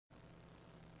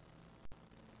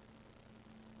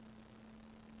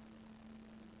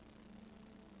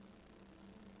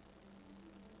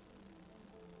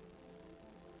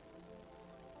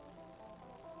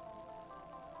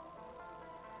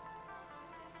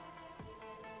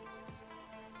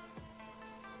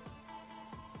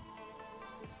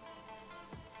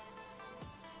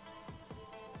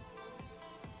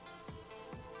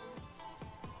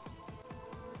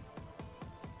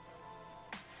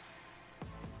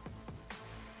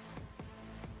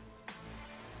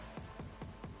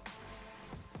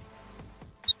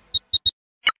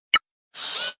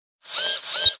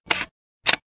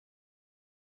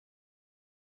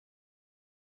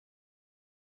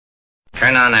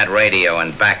Turn on that radio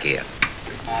and back here.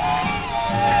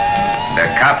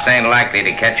 The cops ain't likely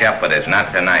to catch up with us,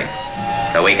 not tonight.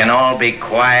 So we can all be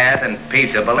quiet and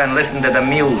peaceable and listen to the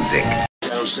music.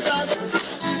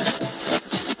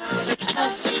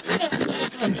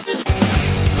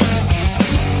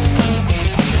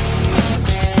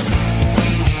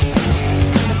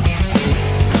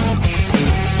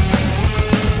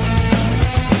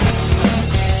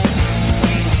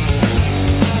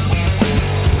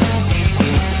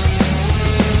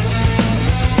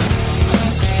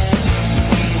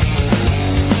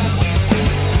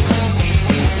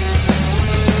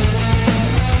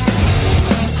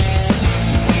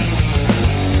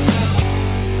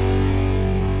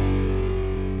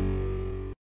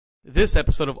 This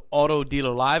episode of Auto Dealer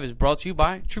Live is brought to you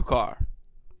by TrueCar.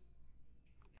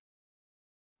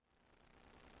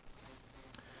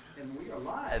 And we are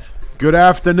live. Good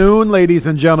afternoon, ladies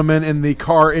and gentlemen in the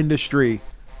car industry.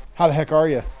 How the heck are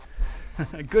you?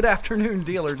 Good afternoon,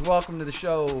 dealers. Welcome to the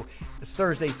show. It's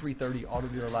Thursday, 3:30, Auto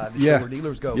Dealer Live, the Yeah. show where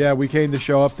dealers go. Yeah, we came to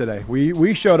show up today.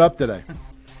 We showed up today.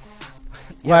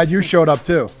 Glad you showed up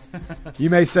too. You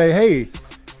may say, hey,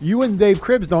 you and Dave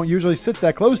Cribbs don't usually sit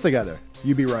that close together.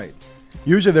 You'd be right.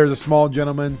 Usually there's a small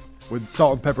gentleman with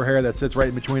salt and pepper hair that sits right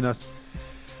in between us.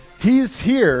 He's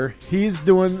here. He's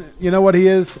doing, you know what he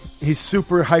is? He's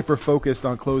super hyper-focused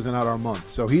on closing out our month.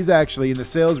 So he's actually in the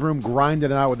sales room grinding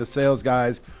it out with the sales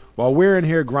guys while we're in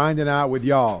here grinding out with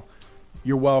y'all.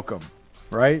 You're welcome,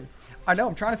 right? I know.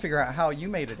 I'm trying to figure out how you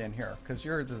made it in here because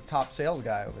you're the top sales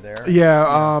guy over there.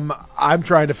 Yeah, I'm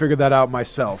trying to figure that out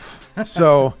myself.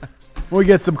 So when we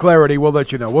get some clarity, we'll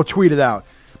let you know. We'll tweet it out.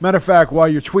 Matter of fact, while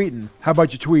you're tweeting, how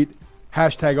about you tweet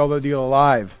hashtag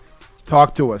AutoDealerLive?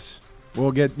 Talk to us.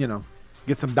 We'll get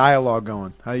some dialogue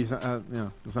going. How you does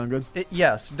that sound good?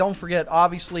 Yes. Don't forget,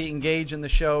 obviously, engage in the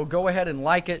show. Go ahead and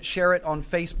like it. Share it on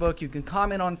Facebook. You can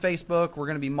comment on Facebook. We're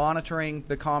going to be monitoring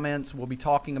the comments. We'll be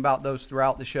talking about those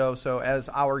throughout the show. So as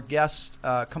our guests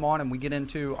come on and we get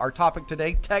into our topic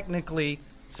today, technically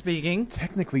speaking.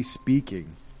 Technically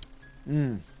speaking.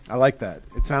 I like that.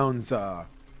 It sounds...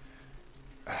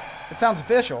 It sounds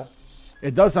official.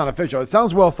 It does sound official. It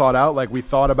sounds well thought out. Like we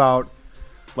thought about,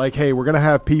 like, hey, we're going to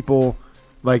have people,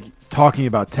 like, talking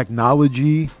about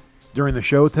technology during the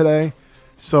show today.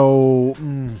 So,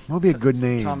 what would be a good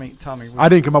name? Tommy. I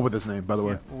didn't come up with this name, by the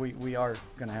way. Yeah, we are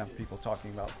going to have people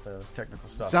talking about the technical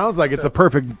stuff. Sounds like it's a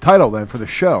perfect title, then, for the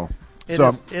show.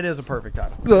 It is a perfect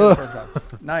title.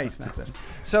 Nice.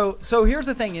 So here's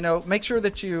the thing, make sure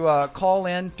that you call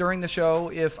in during the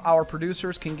show. If our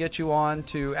producers can get you on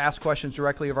to ask questions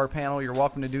directly of our panel, you're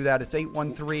welcome to do that. It's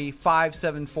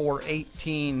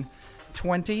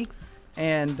 813-574-1820.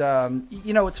 And,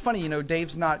 it's funny,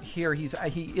 Dave's not here. He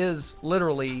is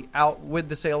literally out with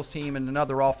the sales team in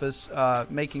another office,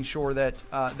 making sure that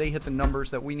they hit the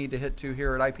numbers that we need to hit to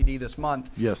here at IPD this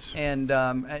month. Yes. And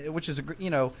which is,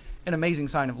 an amazing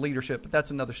sign of leadership, but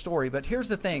that's another story. But here's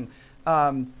the thing.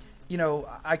 I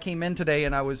came in today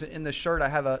and I was in this shirt. I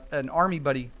have an Army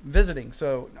buddy visiting,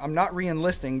 so I'm not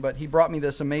re-enlisting, but he brought me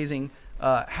this amazing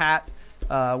hat.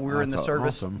 We were in the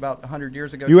service about 100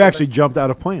 years ago. You actually jumped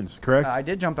out of planes, correct? I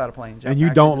did jump out of planes. And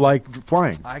you don't like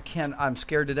flying? I'm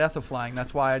scared to death of flying.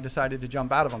 That's why I decided to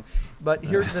jump out of them. But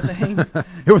here's the thing.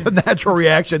 It was a natural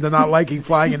reaction to not liking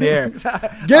flying in the air.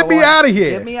 Get me out of here.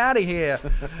 Get me out of here.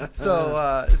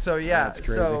 So yeah. That's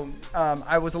crazy. So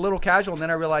I was a little casual, and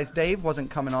then I realized Dave wasn't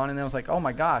coming on, and then I was like, oh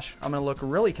my gosh, I'm going to look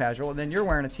really casual. And then you're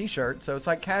wearing a T-shirt, so it's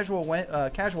like casual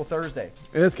Thursday.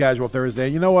 It is casual Thursday.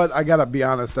 You know what? I got to be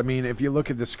honest. I mean, if you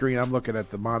look at the screen, I'm looking at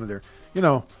the monitor. We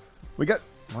got...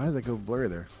 Why does it go blurry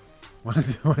there? Why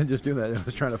did I just do that? I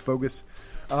was trying to focus.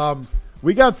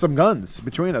 We got some guns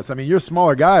between us. I mean, you're a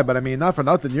smaller guy, but I mean, not for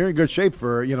nothing. You're in good shape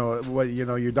for,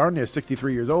 you're darn near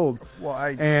 63 years old. Well,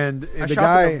 I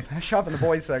shop in the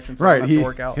boys section, so right, I don't have to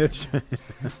work out.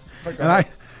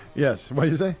 Yes. What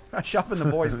did you say? I shop in the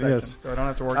boys section, yes. so I don't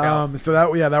have to work out. So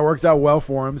that works out well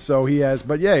for him. So he has,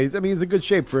 but yeah, he's in good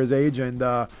shape for his age, and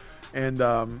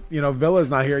Villa's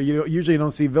not here. You usually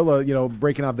don't see Villa,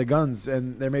 breaking out the guns,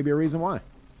 and there may be a reason why.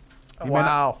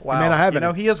 Wow. He may not have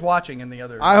any. He is watching in the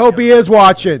other. I hope he is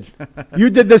watching.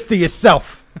 You did this to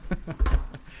yourself.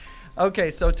 Okay,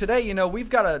 so today,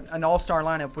 we've got an all-star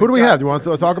lineup. Who do we have? Do you want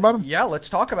to talk about them? Yeah, let's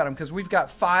talk about them because we've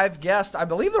got 5 guests. I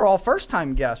believe they're all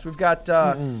first-time guests. We've got.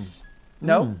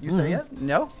 No, you say it?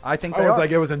 No, I think they are. I was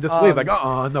like, it was in disbelief.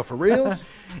 No, for reals?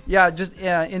 Yeah,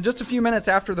 in just a few minutes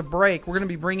after the break, we're going to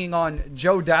be bringing on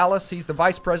Joe Dallas. He's the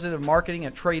Vice President of Marketing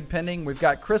at Trade Pending. We've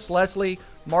got Chris Leslie,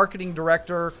 Marketing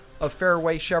Director of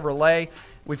Fairway Chevrolet.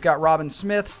 We've got Robin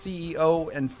Smith,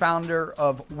 CEO and founder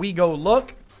of We Go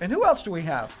Look. And who else do we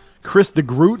have? Chris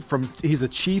DeGroot he's a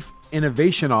Chief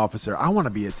Innovation Officer. I want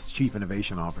to be a Chief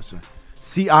Innovation Officer.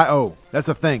 CIO. That's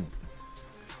a thing.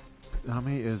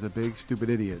 Tommy is a big stupid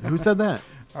idiot. Who said that?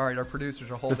 All right, our producers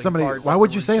are holding Somebody. cards Why up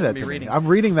would that you we say shouldn't that be to me? reading. I'm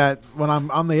reading that when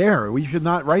I'm on the air. We should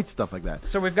not write stuff like that.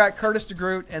 So we've got Curtis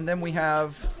DeGroot, and then we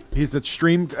have He's the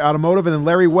Stream Automotive, and then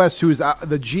Larry West, who's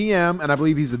the GM, and I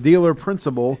believe he's the dealer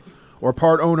principal or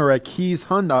part owner at Keys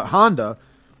Honda,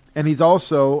 and he's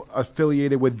also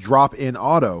affiliated with Drop In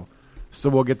Auto. So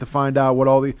we'll get to find out what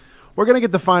we're going to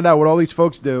get to find out what all these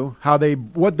folks do,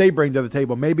 what they bring to the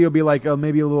table. Maybe it'll be like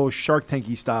maybe a little Shark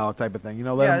Tanky style type of thing. You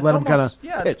know, let them kind of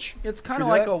pitch. It's kind of Can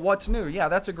you like do a that? what's new. Yeah,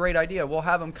 that's a great idea. We'll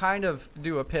have them kind of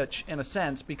do a pitch in a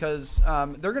sense because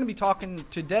they're going to be talking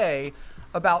today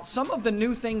about some of the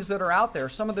new things that are out there,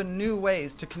 some of the new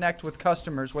ways to connect with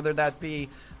customers, whether that be,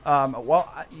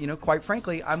 quite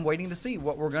frankly, I'm waiting to see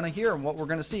what we're going to hear and what we're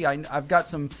going to see. I've got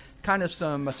some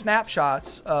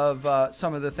snapshots of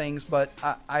some of the things, but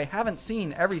I haven't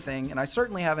seen everything, and I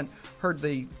certainly haven't heard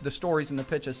the stories and the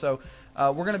pitches. So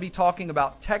we're going to be talking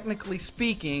about Technically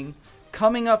Speaking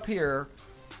coming up here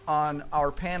on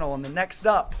our panel, and the next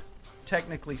up,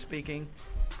 Technically Speaking.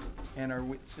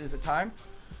 And is it time?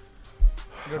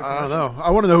 I don't know. I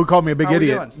want to know who called me a big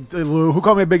idiot. Who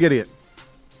called me a big idiot?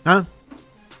 Huh?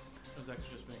 That's actually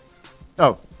just me.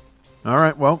 Oh. All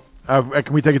right. Well,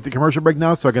 can we take it to commercial break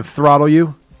now so I can throttle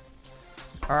you?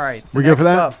 All right. We good for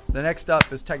that? The next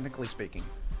up is Technically Speaking.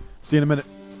 See you in a minute.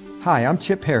 Hi, I'm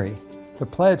Chip Perry. The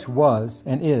pledge was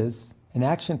and is an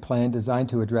action plan designed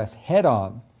to address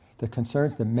head-on the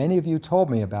concerns that many of you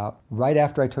told me about right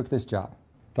after I took this job.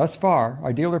 Thus far,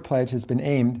 our dealer pledge has been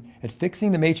aimed at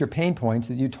fixing the major pain points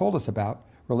that you told us about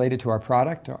related to our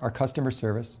product, our customer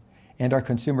service, and our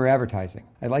consumer advertising.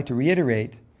 I'd like to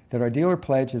reiterate that our dealer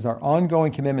pledge is our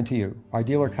ongoing commitment to you, our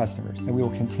dealer customers, and we will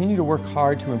continue to work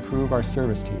hard to improve our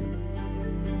service to you.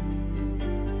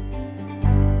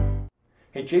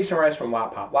 Hey, Jason Rice from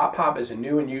Lot Pop. Lot Pop is a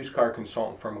new and used car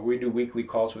consultant firm where we do weekly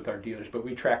calls with our dealers, but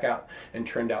we track out and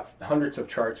trend out hundreds of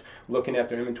charts looking at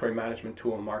their inventory management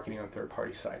tool and marketing on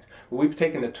third-party sites. Well, we've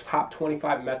taken the top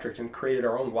 25 metrics and created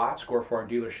our own lot score for our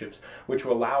dealerships, which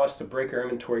will allow us to break our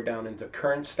inventory down into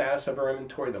current status of our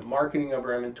inventory, the marketing of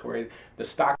our inventory, the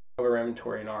stock of our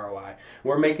inventory, and ROI.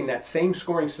 We're making that same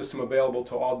scoring system available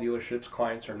to all dealerships,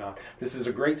 clients or not. This is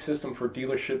a great system for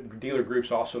dealer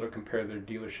groups also to compare their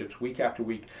dealerships week after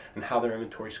week and how their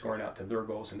inventory is scoring out to their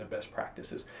goals and the best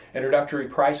practices. Introductory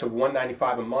price of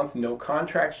 $195 a month, no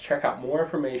contracts. Check out more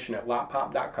information at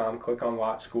lotpop.com. Click on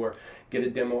Lot Score, get a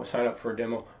demo, sign up for a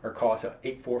demo, or call us at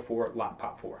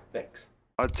 844-LOTPOP4. Thanks.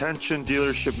 Attention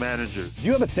dealership managers. Do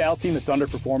you have a sales team that's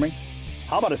underperforming?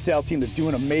 How about a sales team that's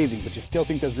doing amazing, but you still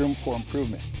think there's room for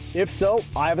improvement? If so,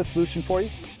 I have a solution for you.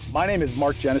 My name is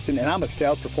Mark Jennison, and I'm a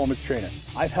sales performance trainer.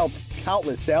 I've helped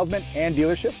countless salesmen and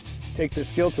dealerships take their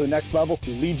skills to the next level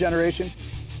through lead generation,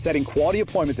 setting quality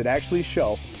appointments that actually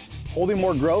show, holding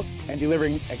more gross, and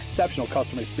delivering exceptional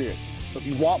customer experience. So if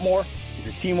you want more, if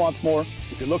your team wants more,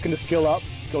 if you're looking to skill up,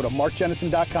 go to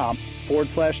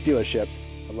markjennison.com/dealership,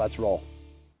 and let's roll.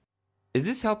 Is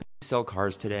this helping you sell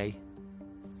cars today?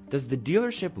 Does the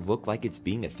dealership look like it's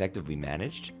being effectively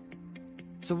managed?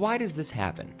 So why does this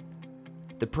happen?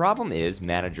 The problem is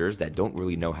managers that don't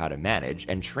really know how to manage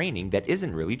and training that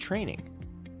isn't really training.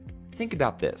 Think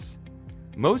about this.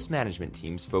 Most management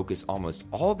teams focus almost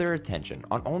all their attention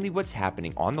on only what's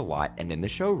happening on the lot and in the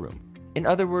showroom. In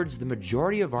other words, the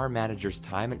majority of our managers'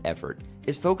 time and effort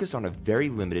is focused on a very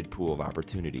limited pool of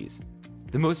opportunities.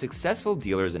 The most successful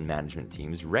dealers and management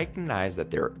teams recognize that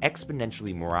there are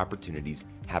exponentially more opportunities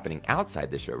happening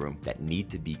outside the showroom that need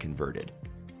to be converted.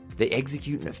 They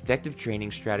execute an effective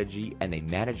training strategy and they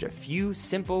manage a few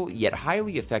simple yet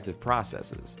highly effective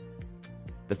processes.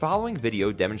 The following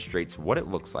video demonstrates what it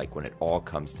looks like when it all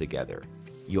comes together.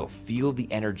 You'll feel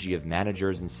the energy of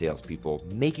managers and salespeople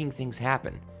making things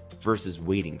happen versus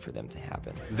waiting for them to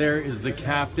happen. There is the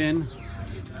captain.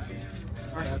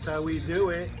 That's how we do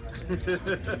it.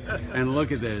 And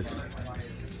look at this.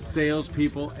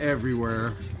 Salespeople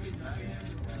everywhere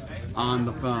on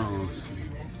the phones.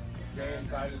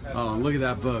 Oh, look at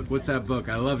that book. What's that book?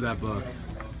 I love that book.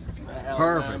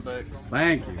 Perfect.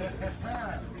 Thank you.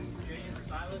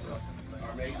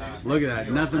 Look at that.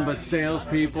 Nothing but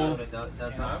salespeople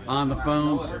on the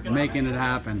phones making it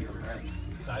happen.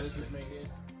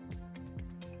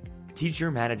 Teach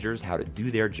your managers how to do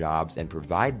their jobs and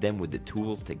provide them with the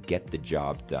tools to get the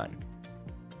job done.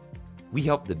 We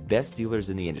help the best dealers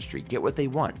in the industry get what they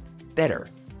want, better,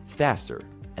 faster,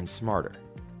 and smarter.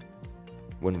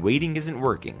 When waiting isn't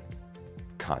working,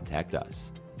 contact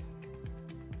us.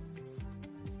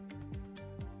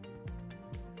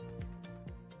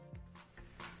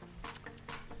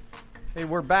 Hey,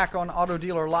 we're back on Auto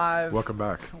Dealer Live. Welcome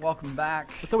back. Welcome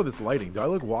back. What's up with this lighting? Do I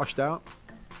look washed out?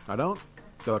 I don't?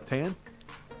 Do I look tan?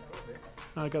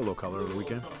 I got a little color over the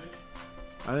weekend.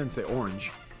 I didn't say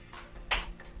orange.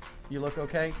 You look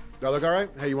okay? Do I look all right?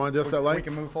 Hey, you want to adjust that light? We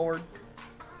can move forward.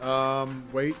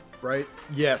 Wait, right?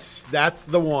 Yes, that's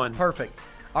the one. Perfect.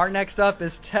 Our next up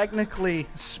is Technically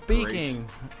Speaking.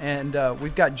 Great. And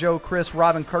we've got Joe, Chris,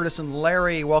 Robin, Curtis, and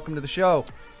Larry. Welcome to the show.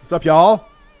 What's up, y'all?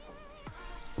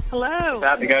 Hello. What's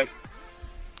happening, guys?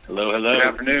 Hello. Good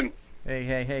afternoon.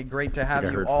 Hey. Great to have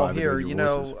you heard all 5 here.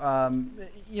 individual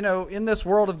voices. In this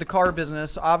world of the car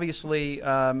business, obviously,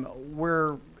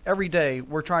 every day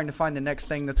we're trying to find the next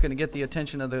thing that's going to get the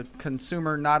attention of the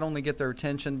consumer, not only get their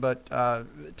attention, but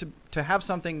to have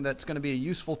something that's going to be a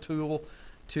useful tool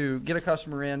to get a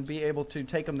customer in, be able to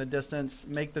take them the distance,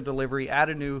 make the delivery, add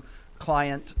a new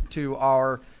client to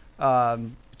our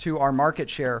market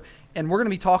share. And we're going to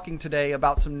be talking today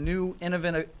about some new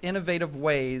innovative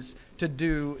ways to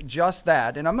do just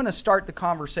that. And I'm going to start the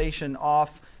conversation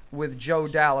off with Joe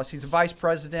Dallas. He's the Vice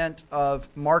President of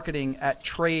Marketing at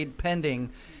Trade Pending.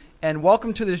 And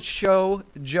welcome to the show,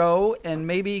 Joe, and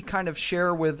maybe kind of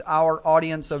share with our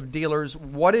audience of dealers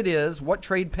what it is, what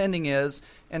Trade Pending is,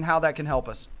 and how that can help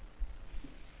us.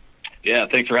 Yeah,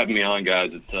 thanks for having me on,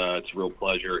 guys. It's a real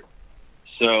pleasure.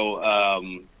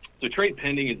 So Trade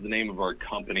Pending is the name of our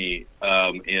company,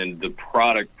 and the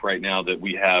product right now that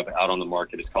we have out on the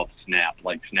market is called Snap,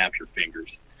 like snap your fingers,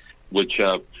 which,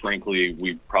 frankly,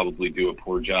 we probably do a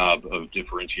poor job of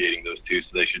differentiating those two,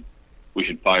 so we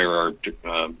should fire our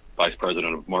Vice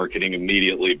President of Marketing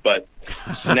immediately. But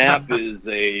Snap is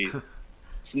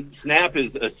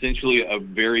essentially a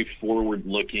very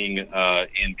forward-looking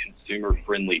and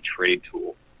consumer-friendly trade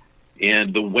tool.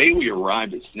 And the way we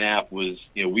arrived at Snap was,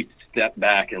 we stepped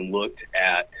back and looked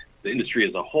at the industry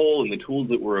as a whole and the tools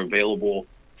that were available.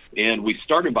 And we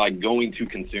started by going to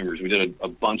consumers. We did a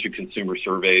bunch of consumer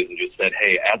surveys and just said,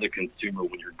 hey, as a consumer,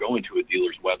 when you're going to a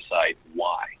dealer's website,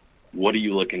 why? What are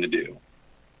you looking to do?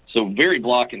 So very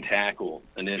block and tackle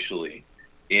initially.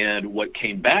 And what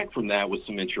came back from that was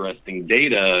some interesting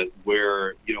data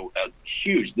where,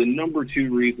 the number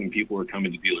 2 reason people are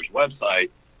coming to dealers'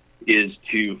 website is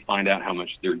to find out how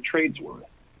much their trade's worth.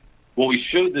 Well, we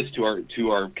showed this to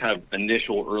our kind of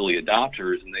initial early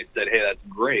adopters, and they said, hey, that's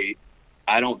great.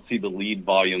 I don't see the lead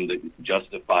volume that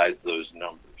justifies those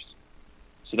numbers.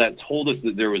 So that told us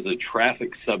that there was a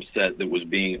traffic subset that was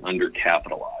being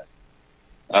undercapitalized.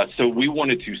 So we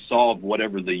wanted to solve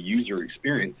whatever the user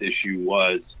experience issue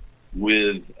was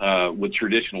with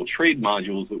traditional trade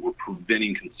modules that were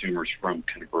preventing consumers from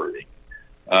converting,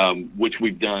 which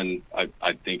we've done,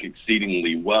 I think,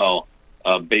 exceedingly well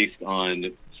based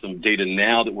on some data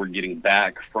now that we're getting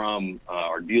back from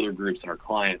our dealer groups and our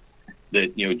clients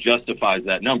that justifies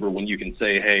that number when you can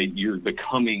say, hey, you're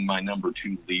becoming my number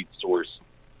 2 lead source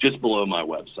just below my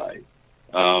website.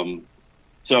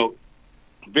 So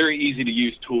very easy to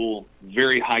use tool,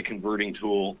 very high converting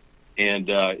tool, and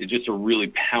it's just a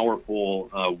really powerful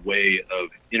way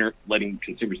of letting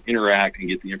consumers interact and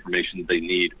get the information that they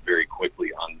need very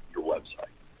quickly on your website.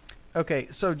 Okay,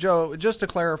 so Joe, just to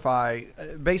clarify,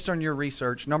 based on your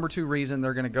research, number 2 reason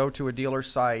they're going to go to a dealer's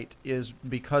site is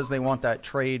because they want that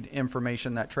trade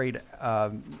information, that trade,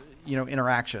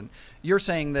 interaction. You're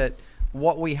saying that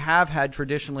what we have had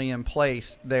traditionally in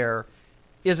place there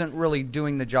isn't really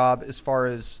doing the job as far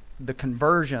as the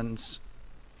conversions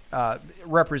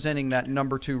representing that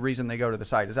number 2 reason they go to the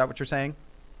site. Is that what you're saying?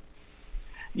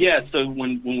 Yeah, so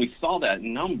when we saw that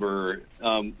number,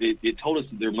 it told us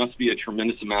that there must be a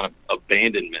tremendous amount of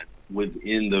abandonment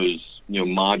within those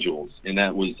modules, and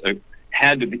that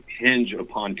had to hinge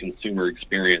upon consumer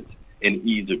experience and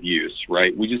ease of use,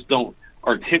 right? We just don't,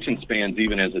 our attention spans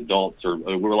even as adults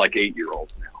we're like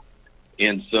 8-year-olds now.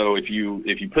 And so if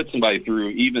you put somebody through,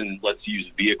 even let's use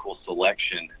vehicle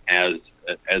selection as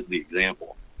the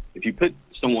example, if you put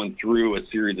someone through a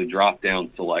series of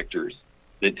drop-down selectors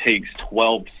that takes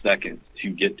 12 seconds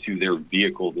to get to their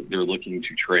vehicle that they're looking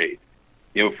to trade.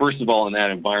 First of all, in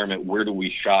that environment, where do we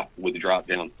shop with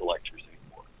drop-down selectors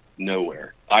anymore?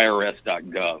 Nowhere.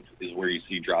 IRS.gov is where you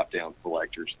see drop-down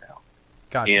selectors now.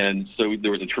 Gotcha. And so there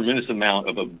was a tremendous amount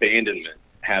of abandonment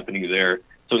happening there.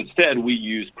 So instead, we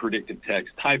use predictive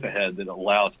text type ahead that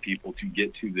allows people to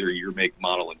get to their year, make,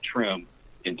 model, and trim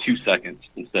in 2 seconds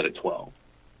instead of 12.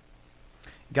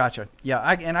 Gotcha. Yeah,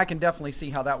 I can definitely see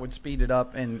how that would speed it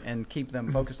up and keep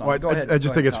them focused on it. Go ahead. I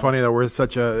just think it's funny that we're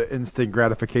such a instant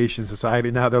gratification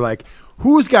society now. They're like,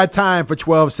 who's got time for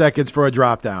 12 seconds for a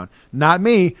drop down? Not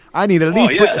me. I need at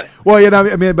least. Yeah.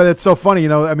 But it's so funny,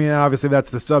 obviously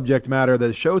that's the subject matter of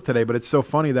the show today, but it's so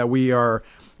funny that we are,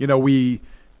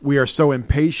 we are so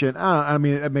impatient. I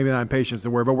mean, maybe not impatient is the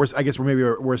word, but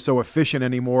we're so efficient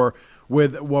anymore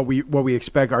with what we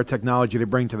expect our technology to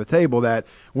bring to the table that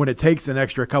when it takes an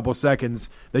extra couple seconds,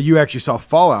 that you actually saw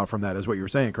fallout from that, is what you were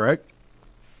saying, correct?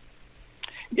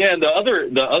 Yeah, and the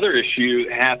other issue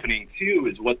happening too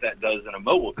is what that does in a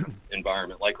mobile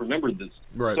environment. Like, remember, this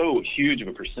so huge of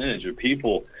a percentage of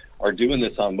people are doing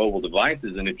this on mobile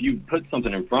devices, and if you put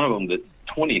something in front of them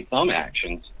that's 20 thumb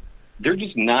actions, they're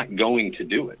just not going to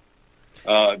do it.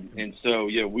 And so,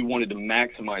 we wanted to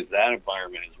maximize that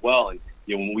environment as well. And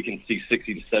when we can see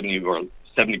 60 to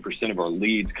 70% of our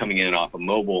leads coming in off of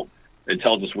mobile, it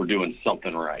tells us we're doing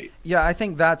something right. Yeah, I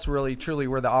think that's really truly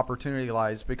where the opportunity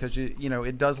lies, because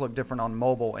it does look different on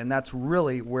mobile, and that's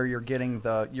really where you're getting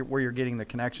the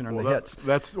connection or the hits.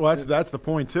 That's the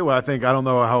point too. I don't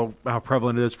know how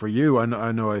prevalent it is for you.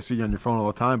 I know I see you on your phone all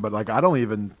the time, but like I don't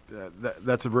even.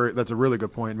 That's a really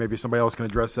good point. Maybe somebody else can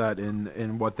address that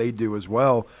in what they do as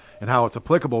well and how it's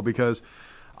applicable, because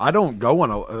I don't go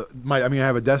on I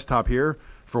have a desktop here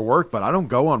for work, but I don't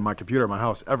go on my computer at my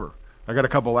house ever. I got a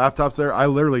couple laptops there. I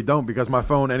literally don't, because my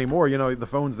phone anymore, the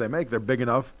phones they make, they're big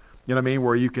enough,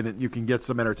 where you can get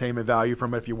some entertainment value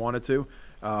from it if you wanted to,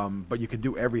 but you can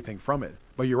do everything from it.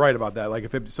 But you're right about that. Like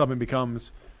if something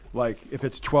becomes like if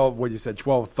it's 12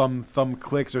 thumb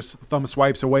clicks or thumb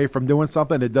swipes away from doing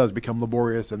something, it does become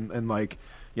laborious and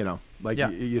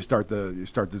you start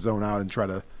to zone out and try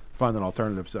to find an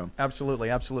alternative. So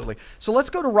absolutely. So let's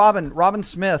go to Robin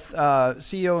Smith,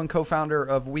 CEO and co-founder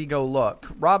of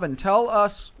WeGoLook. Robin, tell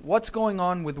us what's going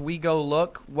on with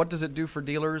WeGoLook. What does it do for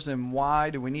dealers, and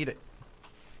why do we need it?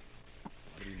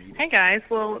 Hey guys,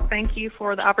 well, thank you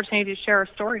for the opportunity to share our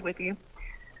story with you.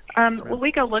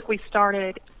 WeGoLook, we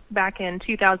started back in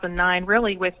 2009,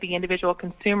 really with the individual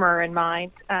consumer in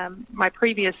mind. My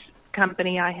previous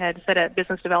company, I had set up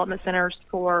business development centers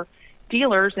for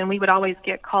dealers, and we would always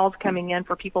get calls coming in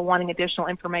for people wanting additional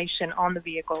information on the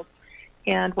vehicles.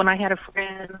 And when I had a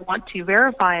friend want to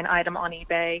verify an item on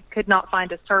eBay, could not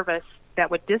find a service that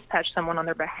would dispatch someone on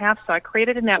their behalf, so I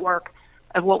created a network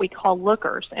of what we call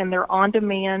lookers, and they're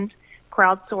on-demand,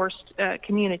 crowdsourced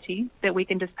community that we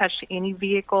can dispatch to any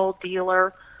vehicle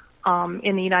dealer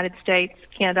in the United States,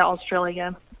 Canada,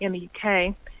 Australia, in the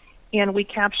UK. And we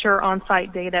capture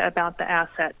on-site data about the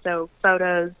asset. So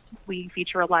photos, we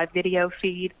feature a live video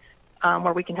feed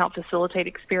where we can help facilitate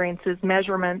experiences,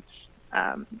 measurements,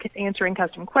 answering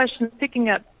custom questions, picking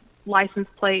up license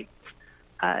plates,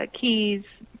 keys.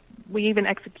 We even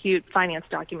execute finance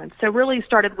documents. So really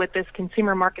started with this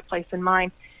consumer marketplace in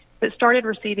mind, but started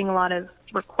receiving a lot of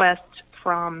requests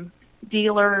from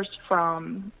dealers,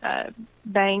 from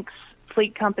banks,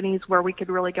 fleet companies, where we could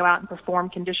really go out and perform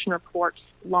condition reports,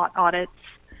 lot audits,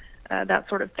 that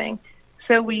sort of thing.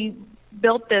 So we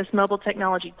built this mobile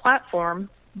technology platform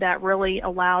that really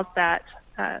allows that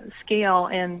scale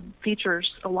and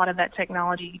features a lot of that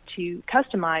technology to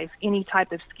customize any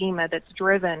type of schema that's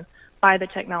driven by the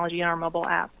technology in our mobile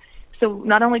app. So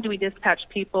not only do we dispatch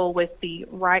people with the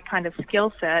right kind of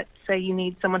skill set, say you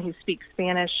need someone who speaks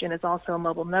Spanish and is also a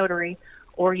mobile notary,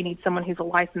 or you need someone who's a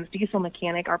licensed diesel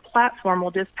mechanic, our platform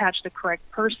will dispatch the correct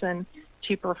person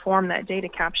to perform that data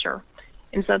capture.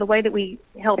 And so the way that we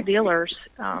help dealers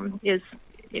is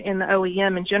in the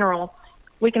OEM in general,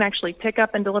 we can actually pick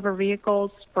up and deliver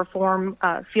vehicles, perform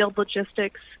field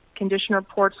logistics, condition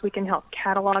reports. We can help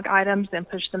catalog items and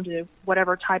push them to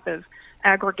whatever type of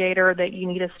aggregator that you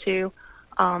need us to.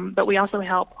 But we also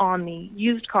help on the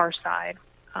used car side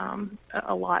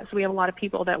a lot. So we have a lot of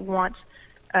people that want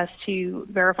us to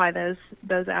verify those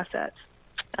assets.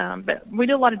 But we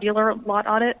do a lot of dealer lot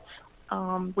audits.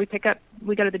 We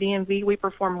go to the DMV, we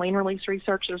perform lien release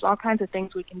research. There's all kinds of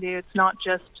things we can do. It's not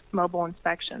just mobile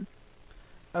inspections.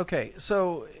 Okay,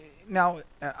 so now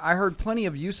I heard plenty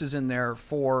of uses in there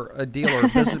for a dealer,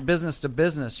 business to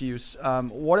business use.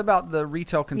 What about the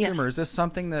retail consumer? Is this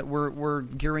something that we're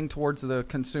gearing towards the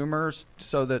consumers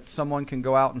so that someone can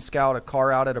go out and scout a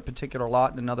car out at a particular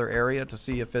lot in another area to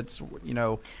see if it's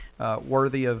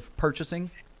worthy of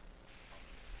purchasing?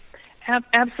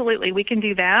 Absolutely, we can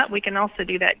do that. We can also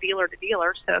do that dealer to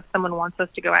dealer. So if someone wants us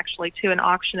to go actually to an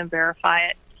auction and verify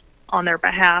it on their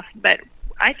behalf, but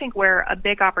I think where a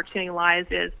big opportunity lies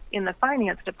is in the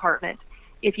finance department.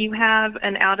 If you have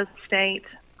an out-of-state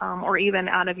or even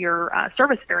out of your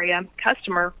service area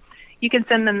customer, you can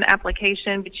send them the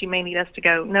application, but you may need us to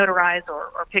go notarize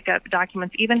or pick up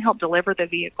documents, even help deliver the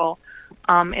vehicle,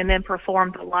 and then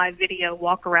perform the live video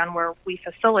walk-around where we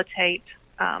facilitate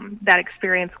that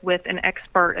experience with an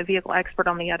expert, a vehicle expert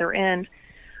on the other end.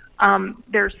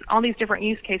 There's all these different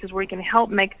use cases where we can help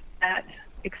make that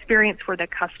experience for the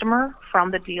customer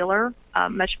from the dealer,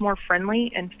 much more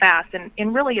friendly and fast.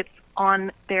 And really it's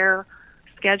on their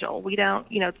schedule. We don't,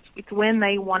 it's when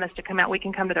they want us to come out. We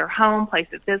can come to their home, place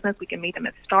of business. We can meet them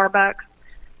at Starbucks.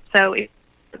 So if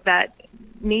that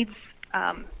needs,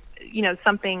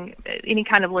 something, any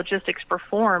kind of logistics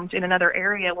performed in another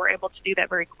area, we're able to do that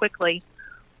very quickly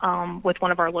with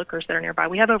one of our lookers that are nearby.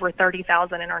 We have over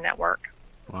 30,000 in our network.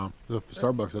 Wow. So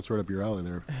Starbucks, that's right up your alley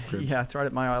there, Chris. Yeah, it's right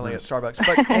up my alley at Starbucks.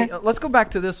 But hey, let's go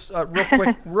back to this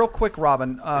real quick,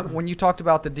 Robin. When you talked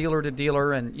about the dealer to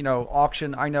dealer and,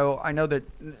 auction, I know that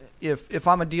if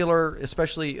I'm a dealer,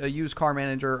 especially a used car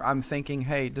manager, I'm thinking,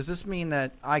 hey, does this mean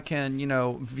that I can,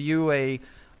 view a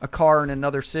car in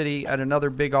another city at another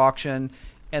big auction,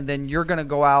 and then you're going to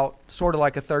go out sort of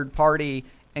like a third party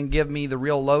and give me the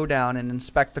real lowdown and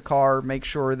inspect the car, make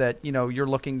sure that, you're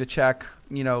looking to check,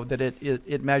 that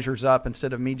it measures up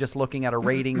instead of me just looking at a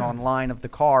rating online of the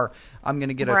car. I'm going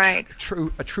to get a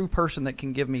true person that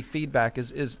can give me feedback.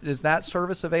 Is that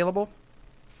service available?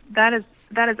 That is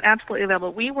absolutely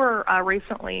available. We were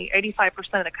recently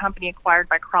 85% of the company acquired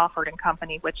by Crawford &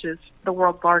 Company, which is the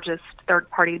world's largest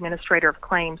third-party administrator of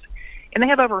claims. And they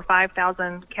have over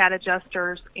 5,000 CAT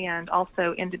adjusters and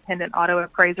also independent auto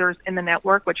appraisers in the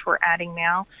network, which we're adding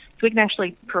now. So we can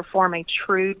actually perform a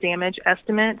true damage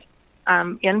estimate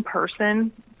in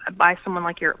person by someone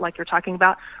like you're talking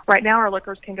about. Right now, our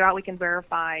lookers can go out. We can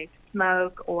verify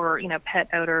smoke or pet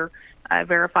odor,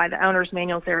 verify the owner's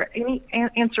manuals there,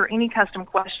 answer any custom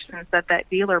questions that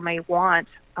dealer may want,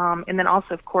 and then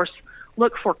also, of course,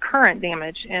 look for current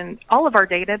damage. And all of our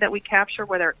data that we capture,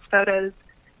 whether it's photos,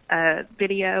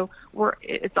 video,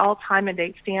 it's all time and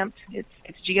date stamped. It's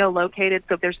geolocated,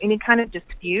 so if there's any kind of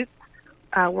dispute,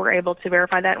 we're able to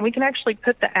verify that. And we can actually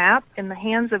put the app in the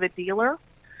hands of a dealer,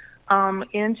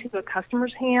 into a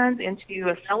customer's hands, into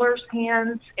a seller's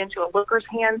hands, into a looker's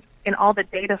hands, and all the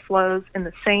data flows in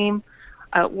the same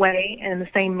way and in the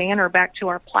same manner back to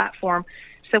our platform.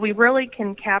 So we really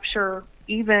can capture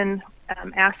even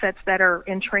assets that are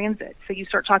in transit. So you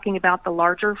start talking about the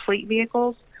larger fleet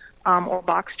vehicles, or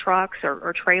box trucks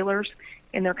or trailers,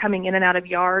 and they're coming in and out of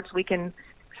yards. We can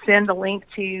send a link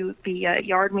to the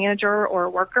yard manager or a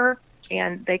worker,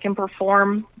 and they can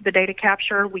perform the data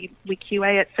capture. We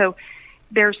QA it. So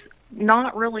there's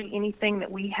not really anything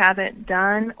that we haven't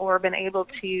done or been able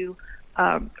to,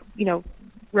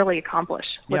 really accomplish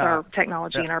with our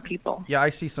technology and our people. Yeah, I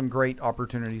see some great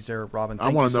opportunities there, Robin. I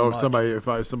want to know if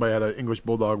somebody had an English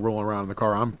bulldog rolling around in the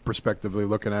car, I'm prospectively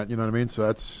looking at, you know what I mean? So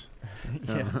that's...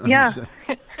 Yeah.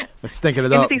 Let's stinking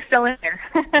it and up. if he's still in there.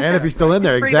 And if he's still in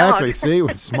there, Free exactly. dog. See,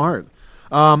 it's smart.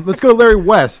 Let's go to Larry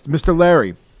West. Mr.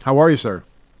 Larry, how are you, sir?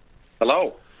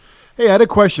 Hello. Hey, I had a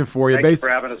question for you. Thanks for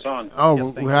having us on.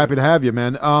 Oh, we're happy to have you,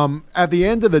 man. At the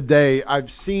end of the day,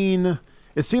 I've seen,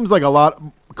 it seems like a lot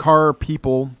of car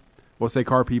people, we'll say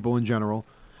car people in general,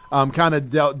 kind of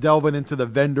delving into the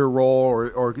vendor role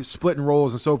or splitting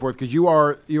roles and so forth, because you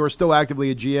are still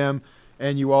actively a GM,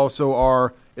 and you also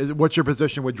are. What's your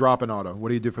position with Drop-In Auto? What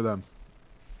do you do for them?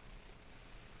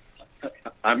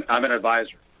 I'm an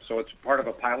advisor, so it's part of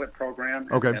a pilot program.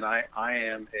 Okay. And I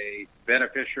am a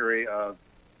beneficiary of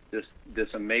this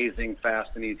amazing,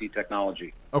 fast and easy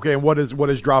technology. Okay, and what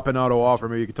does Drop-In Auto offer?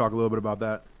 Maybe you could talk a little bit about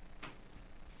that.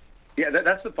 Yeah,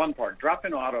 that's the fun part.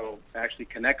 Drop-In Auto actually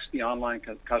connects the online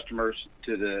customers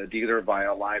to the dealer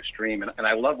via live stream. And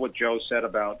I love what Joe said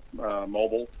about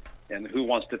mobile and who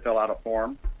wants to fill out a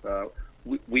form.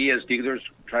 We as dealers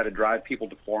try to drive people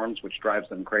to forums, which drives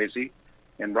them crazy.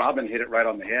 And Robin hit it right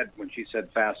on the head when she said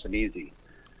fast and easy.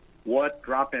 What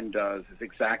Drop-In does is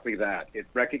exactly that. It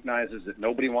recognizes that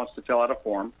nobody wants to fill out a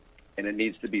form, and it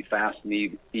needs to be fast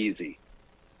and easy.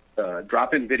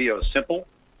 Drop-In video is simple.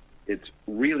 It's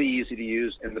really easy to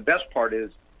use. And the best part is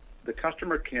the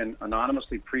customer can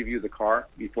anonymously preview the car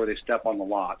before they step on the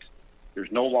lot.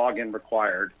 There's no login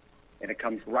required, and it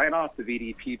comes right off the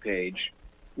VDP page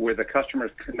where the customer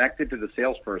is connected to the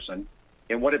salesperson.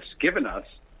 And what it's given us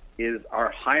is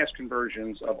our highest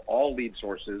conversions of all lead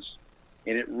sources,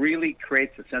 and it really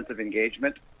creates a sense of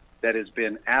engagement that has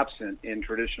been absent in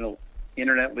traditional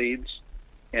internet leads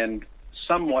and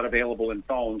somewhat available in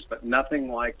phones, but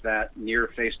nothing like that near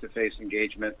face-to-face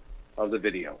engagement of the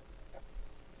video.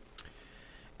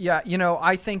 Yeah,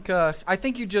 I think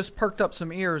you just perked up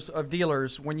some ears of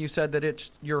dealers when you said that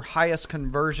it's your highest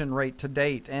conversion rate to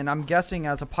date. And I'm guessing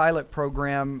as a pilot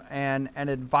program and an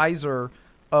advisor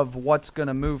of what's going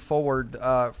to move forward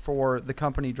for the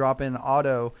company Drop-In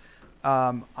Auto,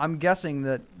 I'm guessing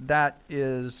that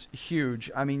is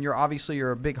huge. I mean, you're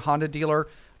a big Honda dealer.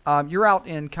 You're out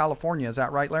in California, is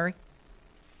that right, Larry?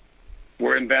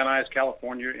 We're in Van Nuys,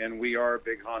 California, and we are a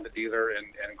big Honda dealer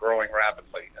and growing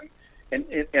rapidly.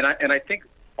 And I think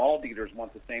all dealers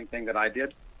want the same thing that I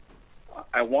did.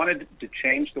 I wanted to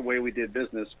change the way we did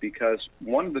business because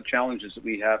one of the challenges that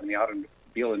we have in the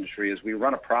automobile industry is we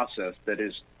run a process that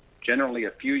is generally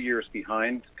a few years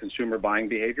behind consumer buying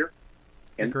behavior.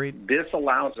 And Agreed. This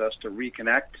allows us to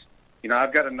reconnect. You know,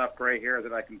 I've got enough gray hair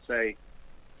that I can say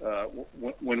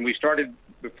when we started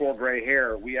before gray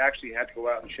hair, we actually had to go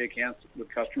out and shake hands with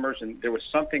customers, and there was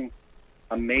something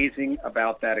amazing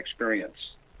about that experience.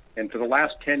 And for the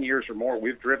last 10 years or more,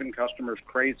 we've driven customers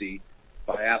crazy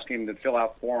by asking them to fill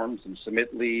out forms and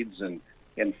submit leads and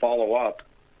follow up.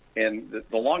 And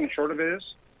the long and short of it is,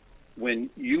 when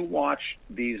you watch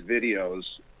these videos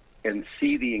and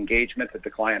see the engagement that the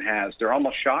client has, they're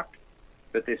almost shocked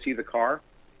that they see the car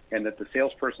and that the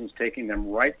salesperson's taking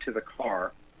them right to the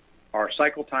car. Our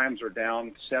cycle times are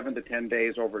down 7 to 10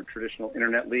 days over a traditional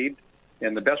internet lead.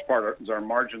 And the best part is our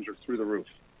margins are through the roof.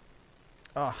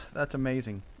 Oh, that's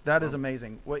amazing. That is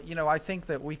amazing. Well, you know, I think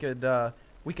that we could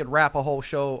wrap a whole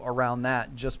show around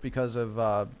that just because of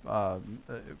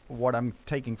what I'm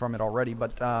taking from it already.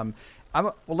 But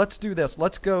well, let's do this.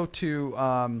 Let's go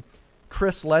to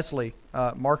Chris Leslie,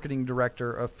 Marketing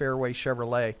Director of Fairway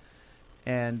Chevrolet.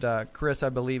 And Chris, I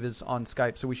believe, is on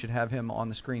Skype, so we should have him on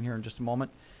the screen here in just a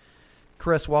moment.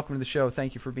 Chris, welcome to the show.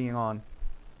 Thank you for being on.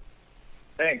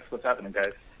 Thanks. What's happening,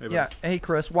 guys? Yeah. Hey,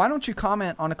 Chris, why don't you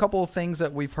comment on a couple of things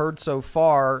that we've heard so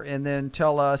far and then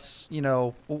tell us, you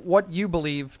know, what you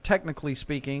believe, technically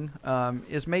speaking,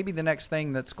 is maybe the next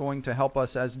thing that's going to help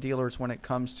us as dealers when it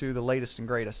comes to the latest and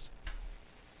greatest?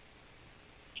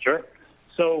 Sure.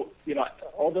 So, you know,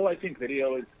 although I think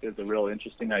video is a real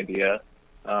interesting idea,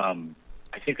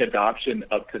 I think adoption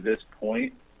up to this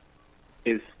point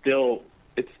is still,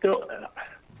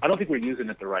 I don't think we're using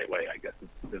it the right way, I guess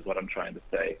is what I'm trying to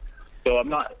say. So I'm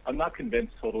not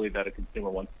convinced totally that a consumer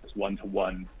wants this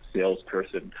one-to-one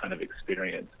salesperson kind of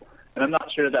experience. And I'm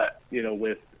not sure that, you know,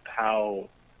 with how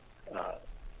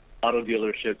auto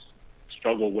dealerships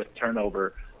struggle with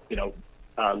turnover, you know,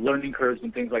 learning curves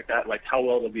and things like that, like how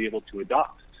well they'll be able to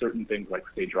adopt certain things like,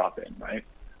 say, drop-in, right?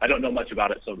 I don't know much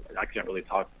about it, so I can't really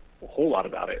talk a whole lot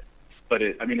about it. But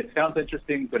it sounds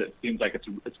interesting, but it seems like it's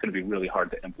going to be really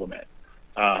hard to implement.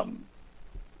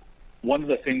 One of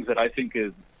the things that I think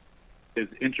is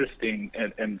interesting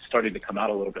and starting to come out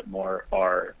a little bit more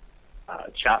are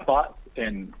chatbots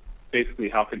and basically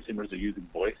how consumers are using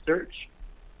voice search.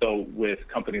 So with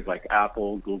companies like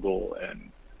Apple, Google,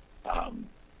 and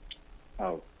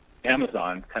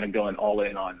Amazon kind of going all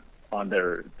in on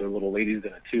their little ladies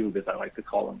in a tube, as I like to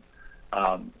call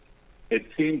them, it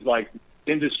seems like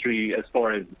industry, as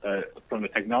far as from a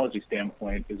technology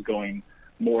standpoint, is going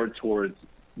more towards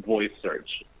voice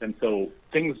search. And so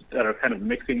things that are kind of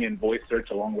mixing in voice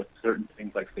search along with certain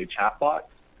things like, say, chatbots,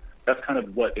 that's kind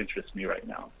of what interests me right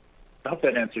now. I hope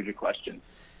that answered your question.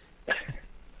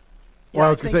 Well, I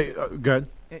was going to say, good.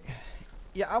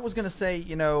 Yeah, I was going to say,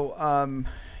 you know,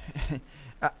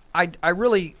 I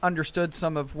really understood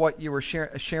some of what you were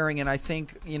sharing, and I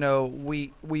think, you know,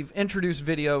 we've introduced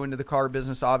video into the car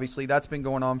business. Obviously, that's been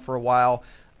going on for a while.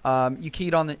 You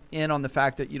keyed on the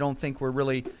fact that you don't think we're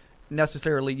really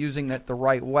necessarily using it the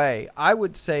right way. I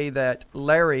would say that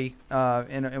Larry,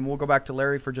 and we'll go back to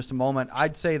Larry for just a moment,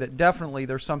 I'd say that definitely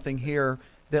there's something here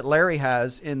that Larry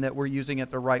has in that we're using it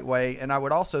the right way. And I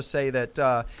would also say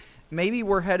that maybe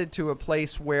we're headed to a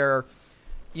place where,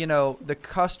 you know, the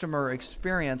customer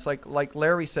experience, like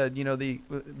Larry said, you know,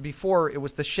 before it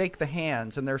was the shake the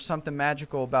hands, and there's something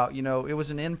magical about, you know, it was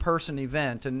an in-person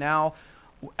event, and now,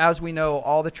 as we know,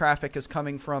 all the traffic is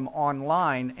coming from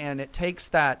online, and it takes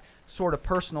that sort of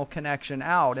personal connection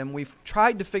out. And we've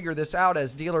tried to figure this out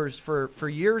as dealers for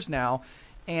years now,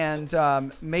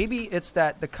 and maybe it's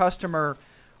that the customer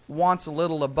wants a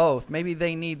little of both. Maybe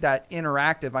they need that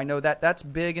interactive. I know that's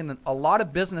big, and a lot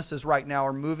of businesses right now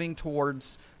are moving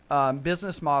towards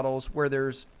business models where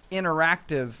there's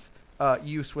interactive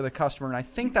use with a customer, and I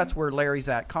think that's where Larry's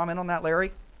at. Comment on that,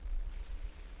 Larry?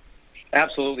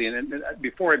 Absolutely. And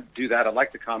before I do that, I'd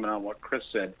like to comment on what Chris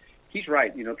said. He's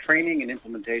right. You know, training and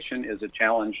implementation is a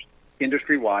challenge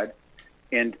industry-wide.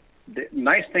 And the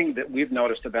nice thing that we've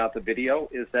noticed about the video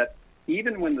is that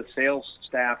even when the sales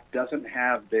staff doesn't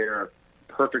have their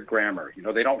perfect grammar, you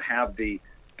know, they don't have the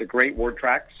great word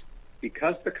tracks,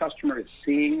 because the customer is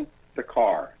seeing the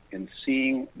car and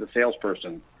seeing the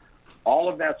salesperson, all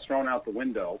of that's thrown out the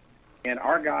window, and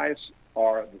our guys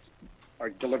are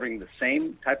delivering the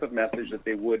same type of message that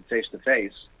they would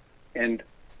face-to-face. And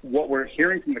what we're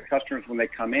hearing from the customers when they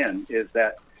come in is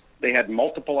that They had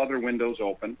multiple other windows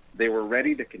open. They were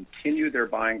ready to continue their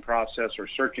buying process or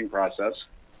searching process,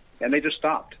 and they just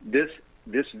stopped. This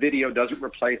video doesn't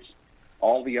replace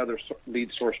all the other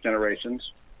lead source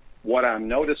generations. What I'm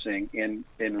noticing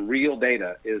in real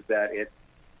data is that it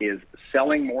is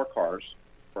selling more cars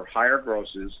for higher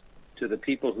grosses to the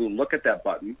people who look at that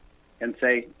button and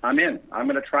say, I'm in. I'm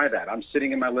going to try that. I'm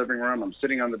sitting in my living room. I'm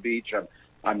sitting on the beach.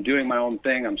 I'm doing my own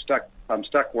thing. I'm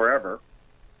stuck wherever.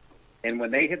 And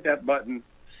when they hit that button,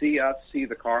 see us, see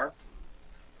the car,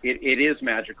 it is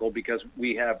magical because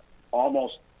we have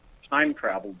almost time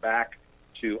travel back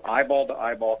to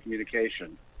eyeball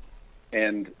communication.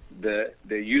 And the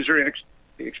user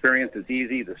experience is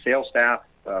easy. The sales staff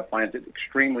finds it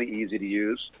extremely easy to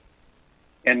use.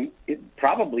 And it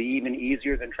probably even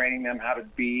easier than training them how to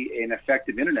be an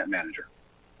effective internet manager.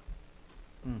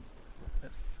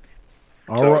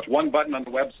 So it's one button on the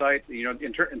website. You know,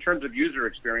 in terms of user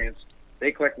experience,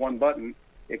 they click one button,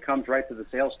 it comes right to the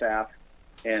sales staff,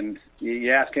 and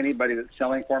you ask anybody that's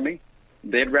selling for me,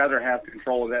 they'd rather have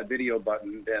control of that video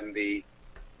button than the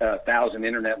 1,000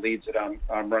 internet leads that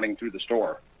I'm running through the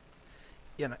store.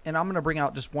 Yeah, and I'm going to bring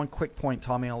out just one quick point,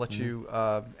 Tommy. I'll let you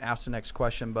ask the next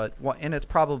question. And it's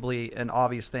probably an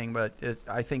obvious thing, but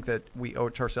I think that we owe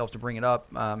it to ourselves to bring it up,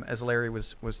 as Larry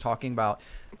was talking about.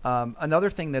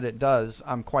 Another thing that it does,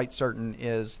 I'm quite certain,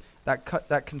 is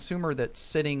that consumer that's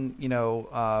sitting,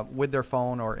 with their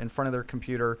phone or in front of their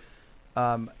computer,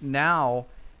 now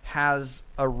has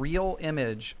a real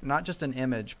image, not just an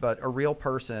image, but a real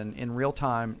person in real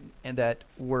time, and that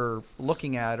we're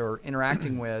looking at or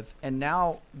interacting with. And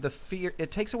now it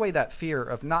takes away that fear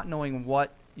of not knowing what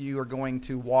you are going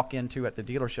to walk into at the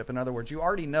dealership. In other words, you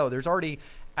already know there's already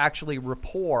actually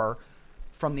rapport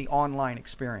from the online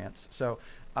experience. So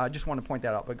I just want to point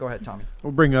that out, but go ahead, Tommy.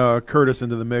 We'll bring Curtis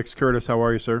into the mix. Curtis, how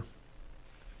are you, sir?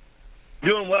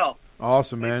 Doing well.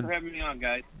 Awesome, man. Thanks for having me on,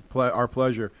 guys. Our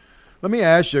pleasure. Let me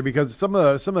ask you, because some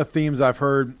of the themes I've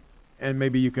heard, and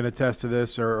maybe you can attest to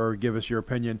this or give us your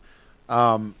opinion.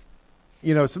 Some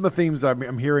of the themes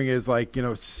I'm hearing is like,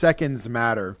 seconds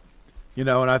matter, and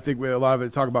I think a lot of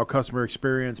it talk about customer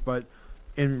experience, but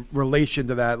in relation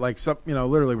to that, like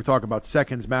literally we're talking about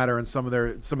seconds matter and some of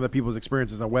the people's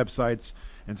experiences on websites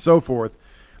and so forth.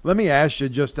 Let me ask you,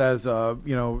 just as Joe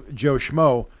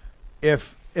Schmo,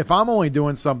 if I'm only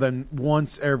doing something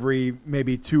once every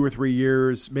maybe 2 or 3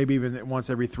 years, maybe even once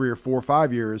every 3 or 4 or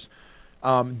 5 years,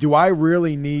 do I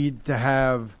really need to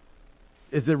have?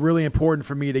 Is it really important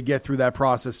for me to get through that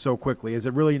process so quickly? Is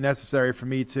it really necessary for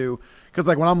me to? Because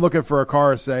like when I'm looking for a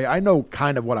car, say I know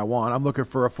kind of what I want. I'm looking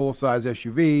for a full size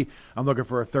SUV. I'm looking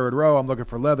for a third row. I'm looking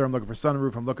for leather. I'm looking for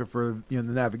sunroof. I'm looking for the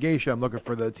navigation. I'm looking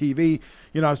for the TV.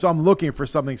 So I'm looking for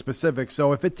something specific.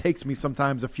 So if it takes me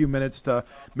sometimes a few minutes to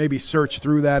maybe search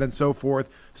through that and so forth,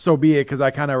 so be it, because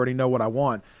I kind of already know what I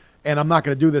want. And I'm not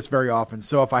going to do this very often.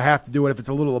 So if I have to do it, if it's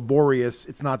a little laborious,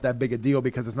 it's not that big a deal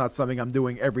because it's not something I'm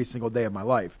doing every single day of my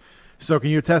life. So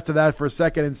can you attest to that for a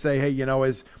second and say, hey,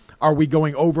 are we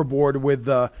going overboard with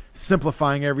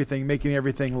simplifying everything, making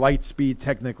everything light speed,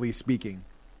 technically speaking?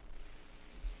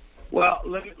 Well,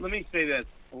 let me say this.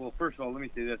 Well, first of all, let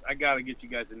me say this. I got to get you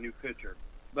guys a new picture.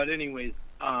 But anyways,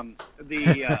 it's not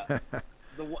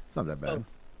that bad.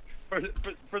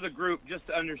 For the group, just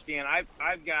to understand,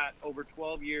 I've got over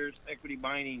 12 years equity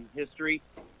buying history.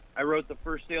 I wrote the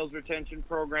first sales retention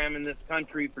program in this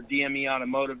country for DME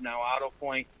Automotive, now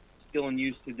AutoPoint, still in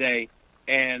use today.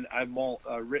 And I've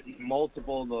written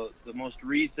multiple, the most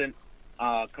recent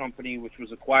company, which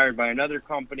was acquired by another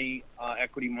company,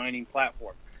 equity mining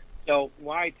platform. So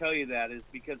why I tell you that is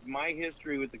because my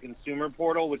history with the consumer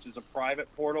portal, which is a private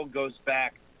portal, goes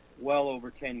back well over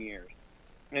 10 years.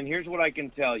 And here's what I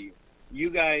can tell you. You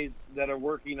guys that are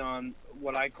working on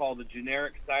what I call the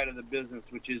generic side of the business,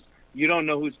 which is you don't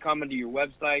know who's coming to your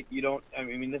website.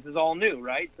 This is all new,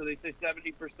 right? So they say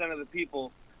 70% of the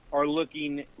people are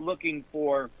looking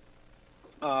for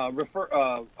dealership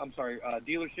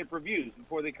reviews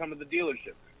before they come to the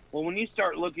dealership. Well, when you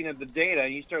start looking at the data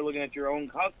and you start looking at your own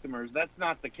customers, that's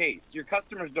not the case. Your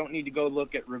customers don't need to go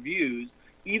look at reviews,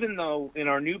 even though in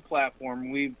our new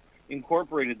platform we've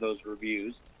incorporated those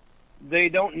reviews. They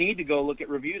don't need to go look at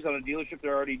reviews on a dealership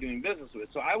they're already doing business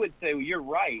with. So I would say, well, you're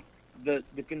right. The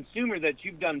consumer that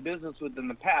you've done business with in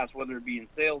the past, whether it be in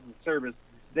sales and service,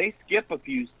 they skip a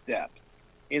few steps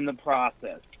in the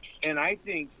process. And I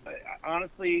think,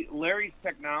 honestly, Larry's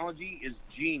technology is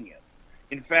genius.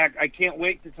 In fact, I can't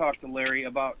wait to talk to Larry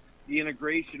about the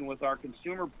integration with our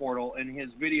consumer portal and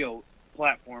his video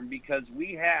platform, because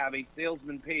we have a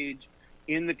salesman page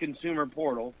in the consumer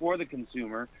portal for the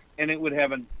consumer, and it would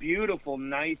have a beautiful,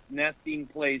 nice nesting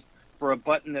place for a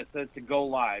button that says to go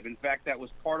live. In fact, that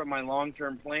was part of my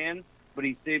long-term plan, but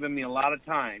he's saving me a lot of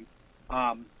time.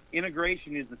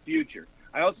 Integration is the future.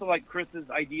 I also like Chris's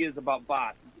ideas about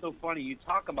bots. It's so funny. You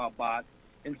talk about bots,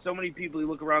 and so many people who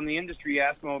look around the industry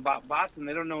ask them about bots, and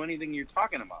they don't know anything you're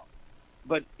talking about.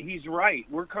 But he's right.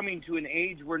 We're coming to an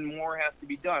age where more has to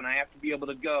be done. I have to be able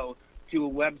to go to a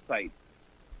website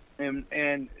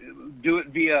and do it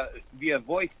via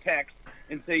voice text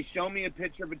and say, show me a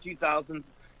picture of a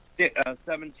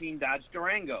 2017 Dodge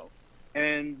Durango.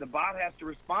 And the bot has to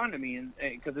respond to me, and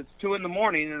because it's 2 a.m.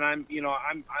 and I'm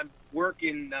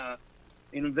working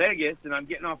in Vegas, and I'm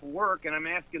getting off of work, and I'm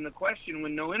asking the question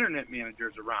when no internet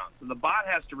manager's around. So the bot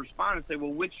has to respond and say,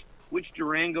 well, which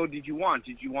Durango did you want?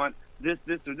 Did you want this,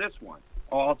 or this one?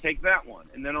 Oh, I'll take that one.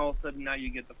 And then all of a sudden now you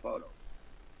get the photo.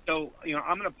 So,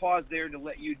 I'm going to pause there to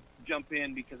let you jump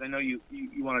in because I know you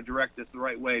want to direct this the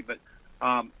right way. But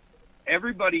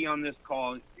everybody on this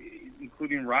call,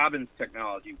 including Robin's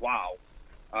technology, wow.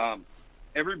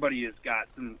 Everybody has got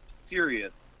some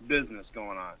serious business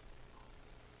going on.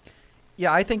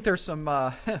 Yeah, I think there's some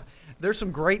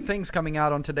great things coming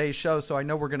out on today's show. So I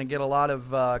know we're going to get a lot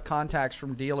of contacts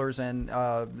from dealers, and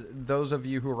those of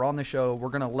you who are on the show, we're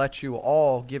going to let you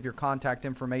all give your contact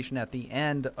information at the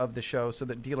end of the show so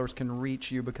that dealers can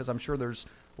reach you, because I'm sure there's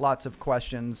lots of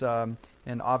questions,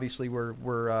 and obviously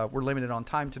we're limited on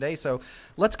time today. So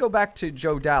let's go back to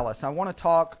Joe Dallas. I want to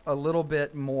talk a little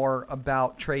bit more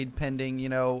about trade pending.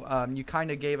 You kind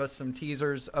of gave us some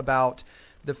teasers about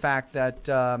the fact that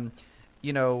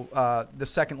the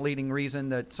second leading reason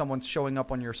that someone's showing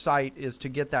up on your site is to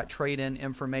get that trade-in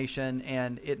information,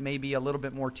 and it may be a little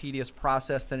bit more tedious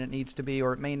process than it needs to be,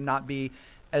 or it may not be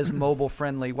as mobile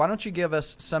friendly. Why don't you give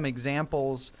us some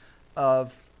examples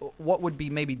of what would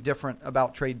be maybe different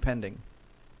about trade pending?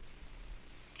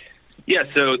 Yeah,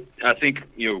 so I think,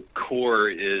 core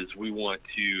is we want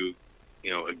to,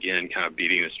 again, kind of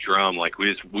beating this drum, like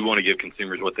we want to give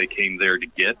consumers what they came there to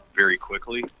get very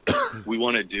quickly. We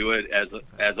want to do it as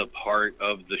a part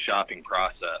of the shopping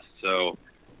process. So,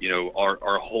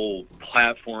 our whole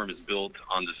platform is built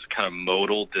on this kind of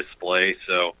modal display.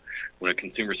 So when a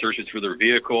consumer searches for their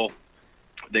vehicle,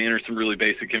 they enter some really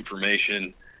basic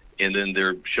information, and then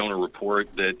they're shown a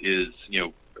report that is,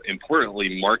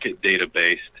 importantly market data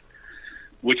based,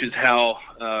 which is how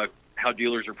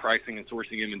dealers are pricing and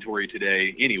sourcing inventory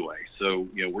today anyway. So,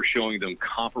 we're showing them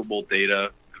comparable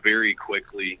data very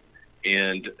quickly,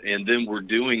 and then we're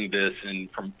doing this, and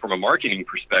from a marketing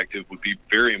perspective would be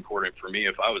very important for me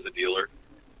if I was a dealer.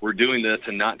 We're doing this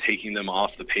and not taking them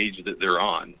off the page that they're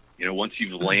on. Once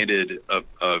you've landed a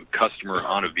customer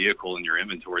on a vehicle in your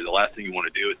inventory, the last thing you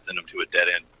want to do is send them to a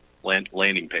dead-end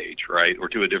landing page, right, or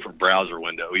to a different browser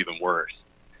window, even worse.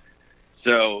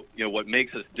 So, what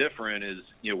makes us different is,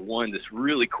 one, this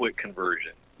really quick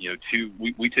conversion. Two,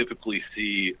 we typically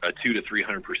see a 200 to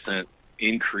 300%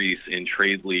 increase in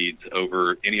trade leads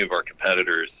over any of our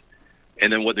competitors.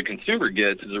 And then what the consumer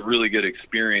gets is a really good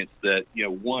experience that,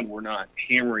 one, we're not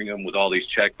hammering them with all these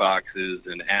check boxes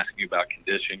and asking about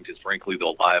condition, because frankly,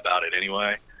 they'll lie about it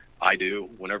anyway. I do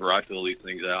whenever I fill these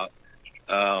things out.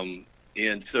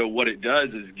 And so what it does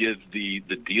is give the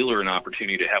dealer an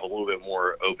opportunity to have a little bit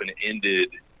more open-ended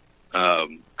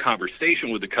conversation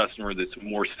with the customer that's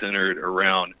more centered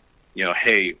around,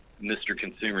 hey, Mr.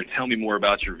 Consumer, tell me more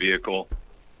about your vehicle.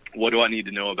 What do I need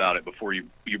to know about it before you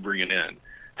bring it in?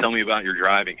 Tell me about your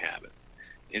driving habits.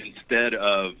 Instead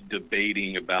of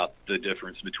debating about the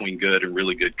difference between good and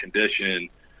really good condition,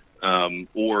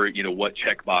 or what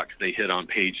checkbox they hit on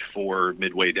page 4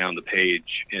 midway down the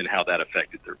page and how that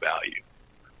affected their value.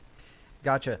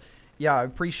 Gotcha. Yeah, I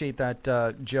appreciate that,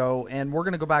 Joe. And we're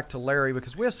going to go back to Larry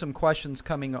because we have some questions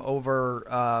coming over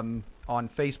on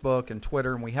Facebook and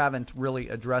Twitter, and we haven't really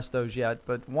addressed those yet.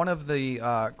 But one of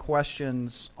the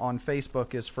questions on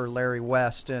Facebook is for Larry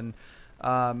West. And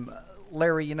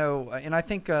Larry, and I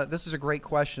think this is a great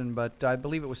question, but I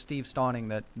believe it was Steve Stawning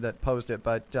that posed it.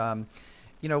 But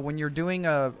when you're doing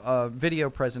a video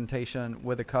presentation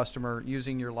with a customer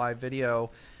using your live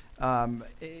video,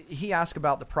 he asked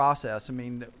about the process. I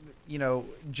mean,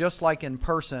 just like in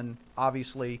person,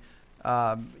 obviously,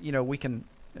 we can,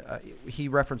 he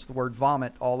referenced the word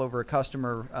vomit all over a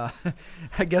customer.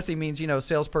 I guess he means,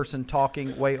 salesperson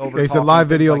talking way over. He said live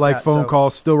video like phone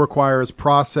calls still requires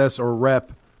process or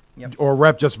rep. Yep. Or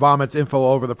rep just vomits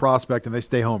info over the prospect and they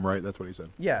stay home, right? That's what he said.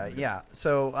 Yeah.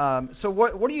 So, so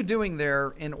what are you doing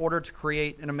there in order to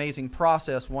create an amazing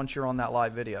process once you're on that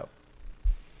live video?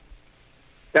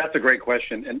 That's a great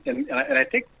question, and I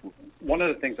think one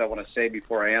of the things I want to say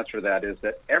before I answer that is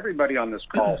that everybody on this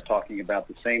call is talking about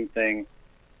the same thing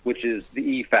which is the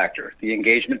E factor, the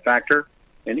engagement factor.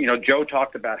 And, Joe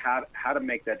talked about how to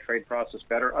make that trade process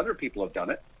better. Other people have done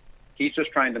it. He's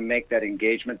just trying to make that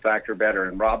engagement factor better.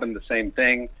 And Robin, the same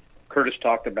thing. Curtis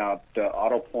talked about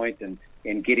AutoPoint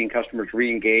and getting customers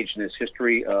re-engaged in his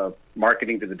history of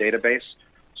marketing to the database.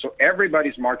 So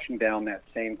everybody's marching down that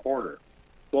same corridor.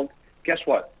 Well, guess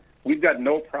what? We've got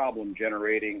no problem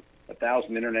generating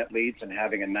 1,000 internet leads and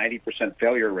having a 90%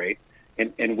 failure rate,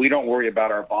 and we don't worry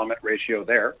about our vomit ratio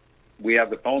there. We have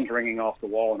the phones ringing off the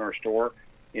wall in our store,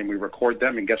 and we record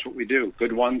them, and guess what we do?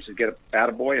 Good ones get a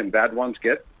attaboy, and bad ones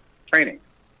get training.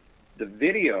 The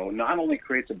video not only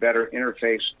creates a better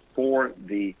interface for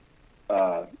the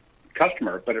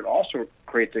customer, but it also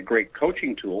creates a great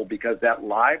coaching tool because that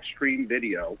live stream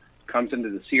video comes into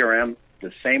the CRM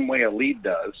the same way a lead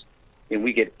does, and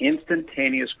we get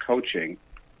instantaneous coaching.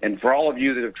 And for all of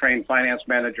you that have trained finance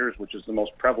managers, which is the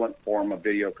most prevalent form of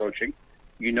video coaching,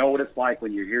 you know what it's like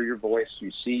when you hear your voice,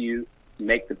 you see you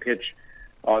make the pitch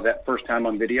that first time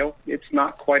on video. It's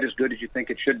not quite as good as you think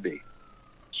it should be.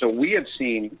 So we have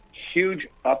seen huge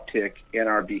uptick in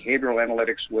our behavioral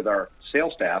analytics with our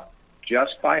sales staff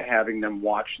just by having them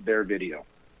watch their video.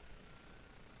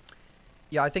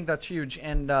 Yeah, I think that's huge.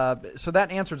 And so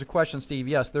that answers the question, Steve.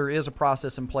 Yes, there is a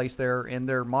process in place there, and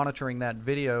they're monitoring that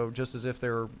video just as if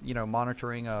they're,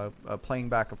 monitoring playing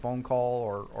back a phone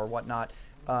call or whatnot.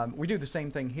 We do the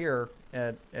same thing here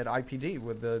at IPD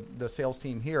with the sales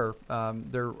team here.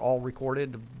 They're all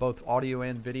recorded, both audio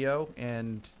and video,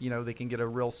 and, they can get a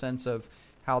real sense of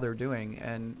how they're doing.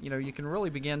 And, you can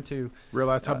really begin to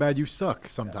realize how bad you suck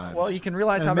sometimes. Well, you can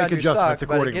realize how bad you suck,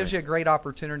 but it gives you a great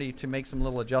opportunity to make some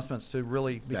little adjustments to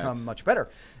really become much better.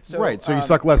 So, right, so you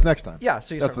suck less next time. Yeah,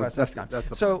 so you suck less next time.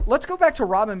 So let's go back to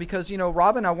Robin because,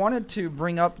 Robin, I wanted to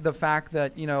bring up the fact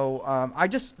that, I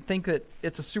just think that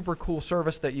it's a super cool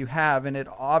service that you have, and it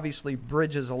obviously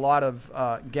bridges a lot of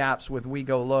gaps with We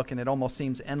Go Look, and it almost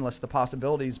seems endless, the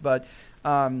possibilities. But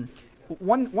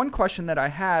one question that I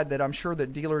had that I'm sure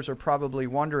that dealers are probably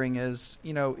wondering is,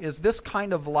 is this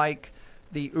kind of like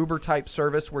the Uber type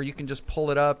service where you can just pull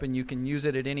it up and you can use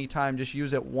it at any time, just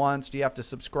use it once? Do you have to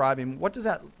subscribe? And what does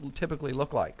that typically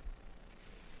look like?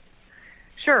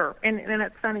 Sure. And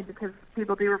it's funny because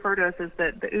people do refer to us as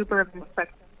the Uber of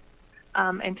inspection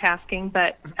and tasking.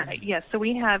 But yes, so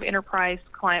we have enterprise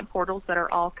client portals that are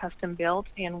all custom built,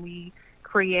 and we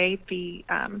create the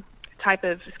type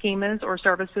of schemas or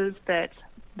services that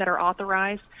are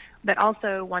authorized, but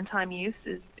also one-time use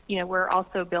is, we're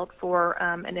also built for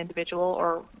an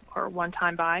individual or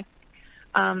one-time buy.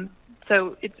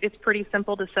 So it's pretty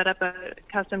simple to set up a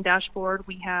custom dashboard.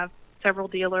 We have several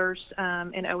dealers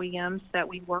and OEMs that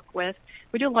we work with.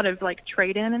 We do a lot of like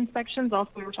trade-in inspections.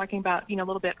 Also, we were talking about, a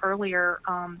little bit earlier,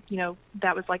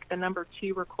 that was like the number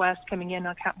 2 request coming in.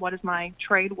 What is my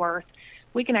trade worth?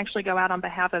 We can actually go out on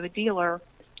behalf of a dealer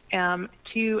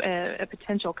to a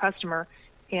potential customer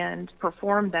and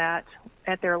perform that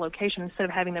at their location instead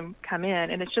of having them come in.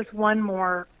 And it's just one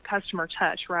more customer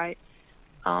touch, right?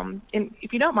 And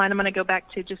if you don't mind, I'm going to go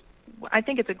back to I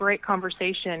think it's a great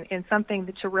conversation and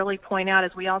something to really point out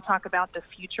as we all talk about the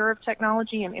future of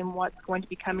technology and what's going to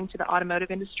be coming to the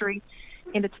automotive industry.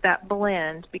 And it's that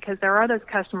blend, because there are those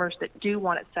customers that do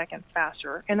want it seconds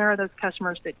faster, and there are those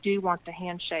customers that do want the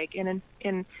handshake.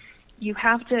 And you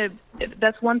have to,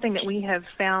 that's one thing that we have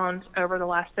found over the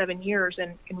last 7 years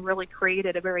and really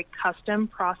created a very custom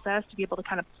process to be able to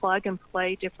kind of plug and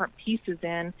play different pieces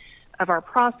in of our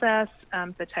process,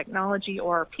 the technology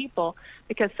or our people,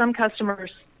 because some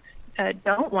customers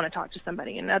don't want to talk to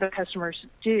somebody and other customers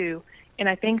do. And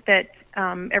I think that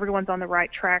everyone's on the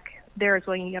right track there as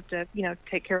well. You have to,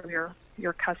 take care of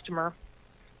your customer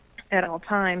at all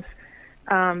times.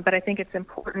 But I think it's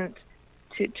important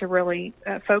to really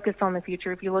focus on the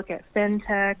future. If you look at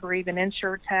FinTech or even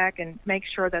InsurTech, and make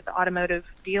sure that the automotive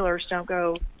dealers don't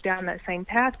go down that same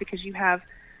path, because you have,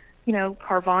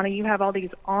 Carvana, you have all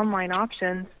these online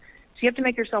options. So you have to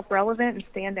make yourself relevant and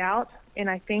stand out. And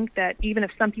I think that even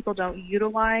if some people don't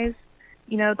utilize,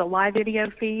 the live video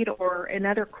feed or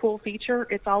another cool feature,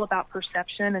 it's all about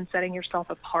perception and setting yourself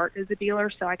apart as a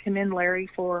dealer. So I commend Larry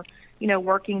for,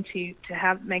 working to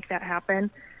make that happen.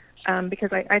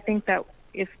 Because I think that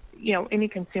if, any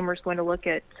consumer is going to look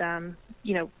at,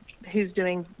 who's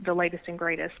doing the latest and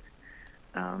greatest.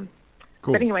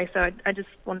 Cool. But anyway, so I just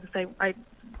wanted to say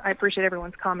I appreciate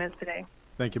everyone's comments today.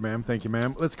 Thank you, ma'am. Thank you,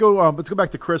 ma'am. Let's go back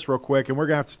to Chris real quick, and we're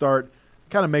going to have to start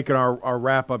kind of making our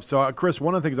wrap up. So, Chris,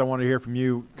 one of the things I want to hear from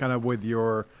you kind of with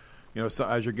your, so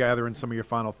as you're gathering some of your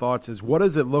final thoughts is, what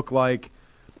does it look like?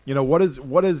 What does it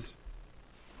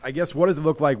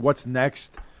look like? What's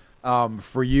next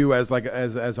for you as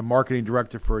as a marketing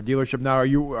director for a dealership. Now,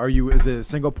 are you is it a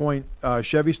single point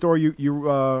Chevy store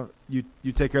you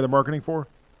take care of the marketing for?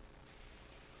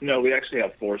 No, we actually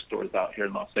have 4 stores out here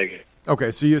in Las Vegas.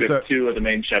 Okay, so we have 2 of the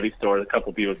main Chevy stores, a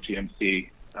couple Buick GMC,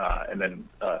 and then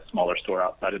a smaller store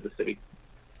outside of the city.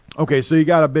 Okay, so you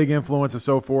got a big influence and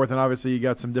so forth, and obviously you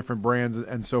got some different brands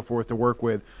and so forth to work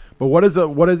with. But what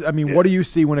do you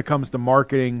see when it comes to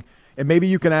marketing? And maybe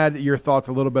you can add your thoughts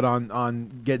a little bit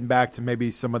on getting back to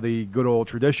maybe some of the good old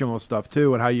traditional stuff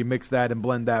too, and how you mix that and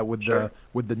blend that with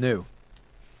the new.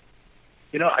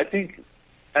 I think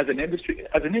as an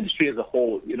industry as a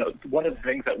whole, one of the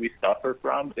things that we suffer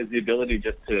from is the ability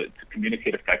just to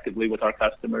communicate effectively with our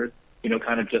customers.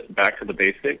 Kind of just back to the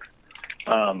basics.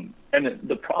 And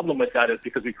the problem with that is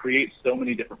because we create so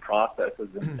many different processes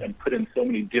and put in so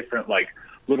many different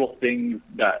little things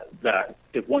that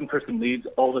if one person leaves,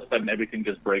 all of a sudden everything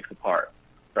just breaks apart,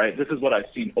 right? This is what I've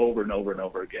seen over and over and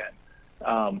over again.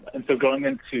 And so going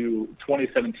into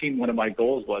 2017, one of my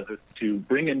goals was to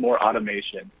bring in more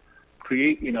automation,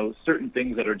 create certain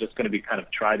things that are just going to be kind of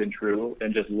tried and true,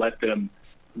 and just let them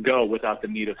go without the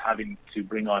need of having to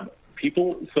bring on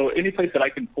people. So any place that I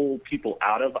can pull people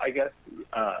out of, I guess,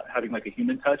 having a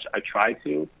human touch, I try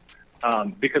to,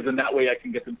 because in that way I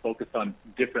can get them focused on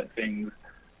different things,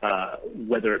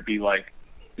 whether it be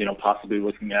possibly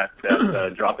looking at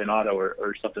drop-in auto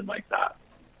or something like that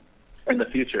in the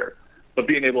future. But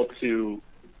being able to,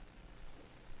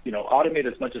 automate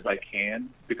as much as I can,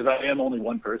 because I am only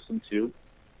one person too,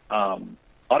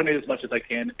 automate as much as I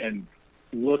can and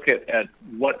look at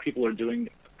what people are doing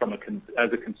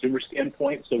as a consumer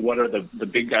standpoint. So what are the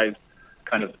big guys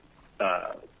kind of,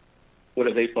 what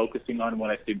are they focusing on?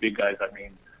 When I say big guys, I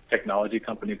mean technology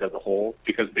companies as a whole,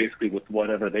 because basically with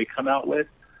whatever they come out with,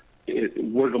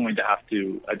 we're going to have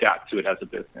to adapt to it as a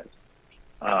business.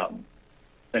 And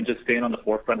just staying on the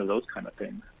forefront of those kind of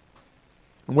things.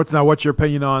 And what's your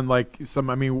opinion on I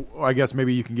guess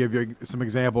maybe you can give some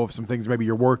example of some things maybe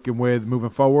you're working with moving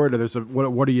forward, or why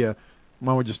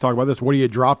don't we just talk about this? What are you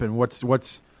dropping? What's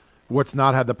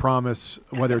not had the promise,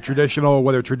 whether traditional or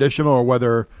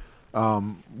whether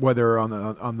on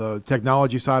the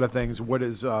technology side of things, what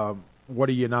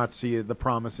do you not see the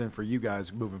promise in for you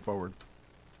guys moving forward?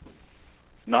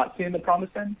 Not seeing the promise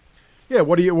in? Yeah,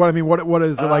 what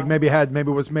is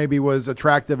it maybe was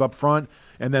attractive up front,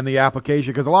 and then the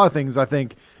application, because a lot of things I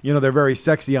think, they're very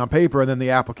sexy on paper, and then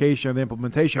the application and the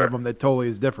implementation of them, that totally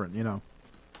is different,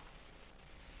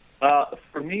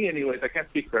 For me anyways, I can't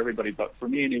speak for everybody, but for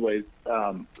me anyways,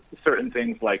 certain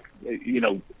things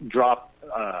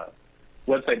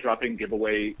website dropping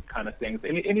giveaway kind of things,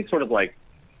 any sort of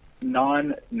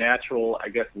non-natural, I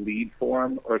guess, lead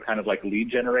form or kind of lead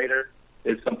generator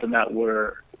is something that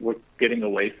we're getting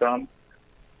away from,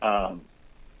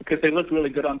 because they look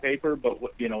really good on paper, but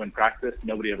in practice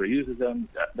nobody ever uses them,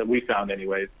 that we found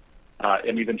anyways,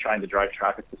 and even trying to drive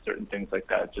traffic to certain things like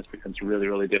that just becomes really,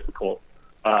 really difficult.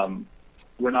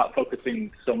 We're not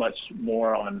focusing so much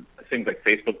more on things like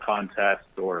Facebook contests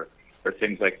or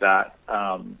things like that.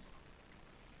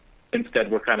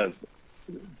 Instead, we're kind of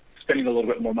spending a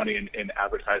little bit more money in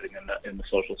advertising in the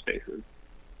social spaces.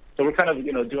 So we're kind of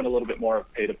doing a little bit more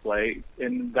of pay to play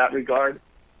in that regard,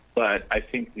 but I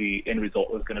think the end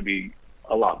result is going to be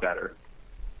a lot better.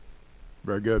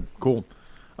 Very good, cool.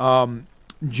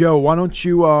 Joe, why don't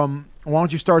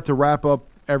you start to wrap up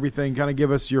everything? Kind of give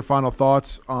us your final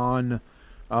thoughts on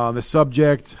the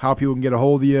subject, how people can get a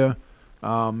hold of you.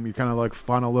 You kind of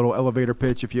final little elevator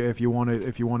pitch if you want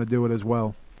to do it as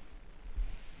well.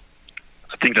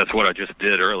 I think that's what I just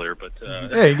did earlier, but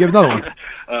hey, give another one.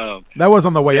 That was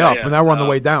on the way up, and now we're on the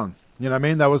way down. You know what I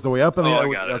mean? That was the way up, and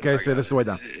this is the way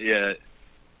down. Yeah.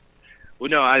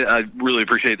 Well, no, I really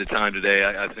appreciate the time today.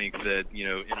 I think that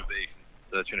innovation is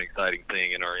such an exciting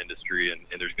thing in our industry, and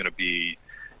there's going to be,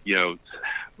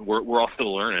 we're all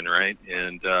still learning, right?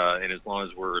 And as long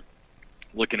as we're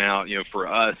looking out, for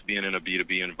us being in a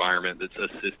B2B environment that's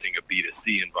assisting a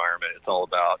B2C environment, it's all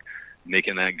about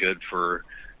making that good for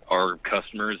our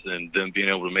customers and them being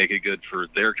able to make it good for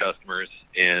their customers.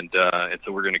 And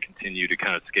so we're going to continue to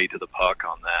kind of skate to the puck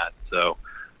on that. So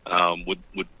would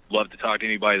love to talk to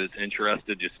anybody that's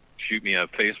interested. Just shoot me a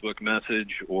Facebook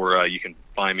message, or you can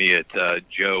find me at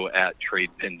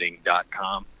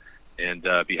joe@tradepending.com, and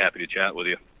be happy to chat with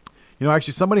you.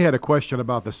 Actually, somebody had a question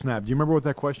about the Snap. Do you remember what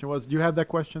that question was? Do you have that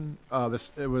question?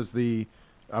 It was the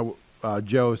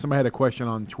Joe. Somebody had a question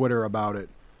on Twitter about it.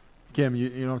 Kim, you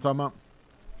know what I'm talking about?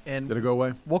 And did it go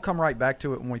away? We'll come right back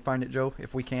to it when we find it, Joe,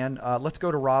 if we can. Let's go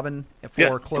to Robin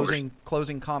for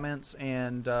closing comments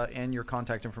and your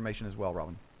contact information as well,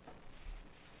 Robin.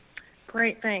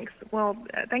 Great, thanks. Well,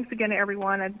 thanks again to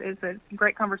everyone. It's a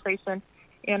great conversation.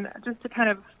 And just to kind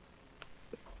of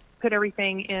put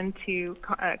everything into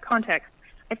context,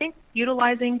 I think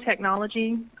utilizing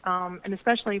technology, and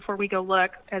especially for We Go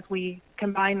Look, as we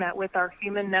combine that with our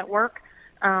human network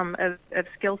of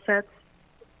skill sets,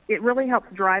 it really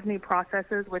helps drive new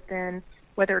processes within,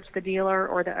 whether it's the dealer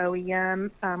or the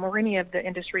OEM or any of the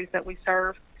industries that we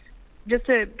serve. Just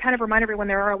to kind of remind everyone,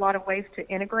 there are a lot of ways to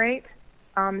integrate.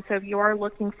 So if you are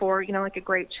looking for, like a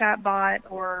great chat bot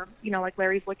or, like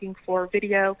Larry's looking for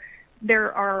video,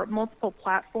 there are multiple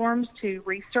platforms to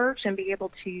research and be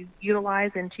able to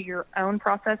utilize into your own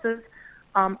processes.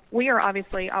 We are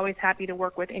obviously always happy to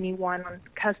work with anyone on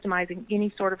customizing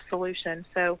any sort of solution.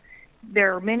 So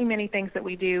there are many, many things that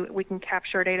we do. We can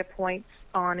capture data points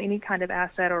on any kind of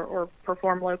asset or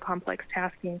perform low complex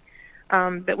tasking.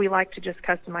 But we like to just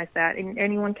customize that. And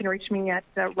anyone can reach me at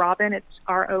Robin, it's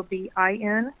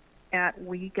ROBIN, at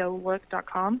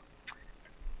WeGoLook.com.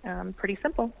 Pretty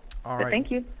simple. All but right. Thank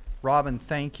you. Robin,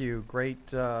 thank you. Great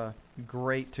to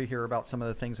hear about some of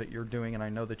the things that you're doing, and I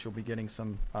know that you'll be getting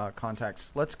some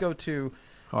contacts. Let's go to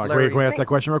Larry. Can we ask that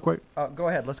question real quick? Go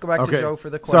ahead. Let's go back to Joe for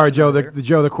the question. Sorry,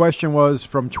 Joe. The question was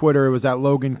from Twitter. It was that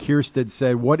Logan Kiersted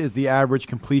said, "What is the average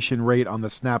completion rate on the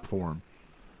Snap form?"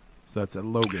 So that's at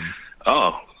Logan. Oh,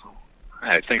 all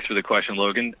right. Thanks for the question,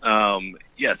 Logan.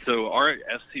 So our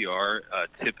FCR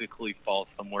typically falls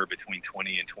somewhere between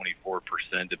 20 and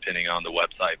 24%, depending on the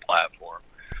website platform.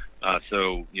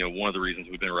 One of the reasons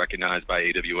we've been recognized by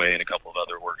AWA and a couple of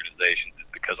other organizations is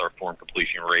because our form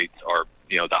completion rates are,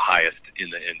 the highest in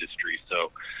the industry.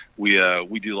 So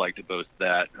we do like to boast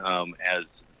that as,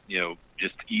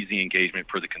 just easy engagement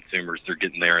for the consumers. They're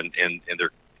getting there and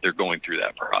they're going through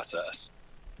that process.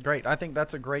 Great. I think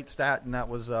that's a great stat, and that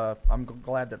was I'm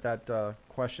glad that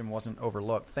question wasn't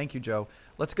overlooked. Thank you, Joe.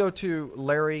 Let's go to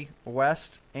Larry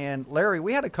West. And Larry,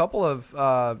 we had a couple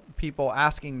of people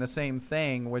asking the same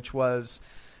thing, which was,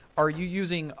 are you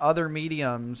using other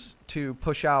mediums to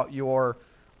push out your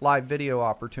live video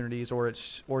opportunities, or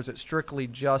is it strictly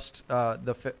just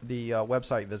the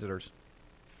website visitors?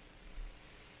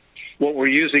 What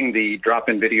we're using the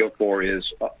drop-in video for is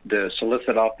to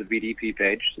solicit off the VDP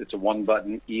page. It's a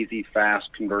one-button, easy,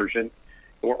 fast conversion.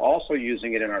 We're also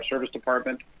using it in our service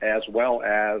department as well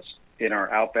as in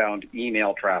our outbound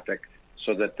email traffic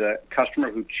so that the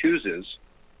customer who chooses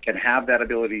can have that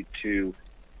ability to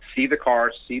see the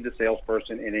car, see the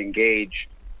salesperson, and engage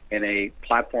in a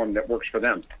platform that works for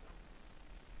them.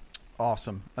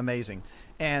 Awesome. Amazing.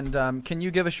 And can you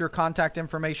give us your contact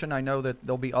information? I know that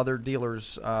there'll be other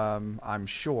dealers, I'm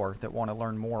sure, that want to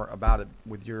learn more about it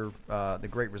with your the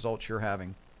great results you're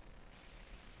having.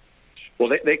 Well,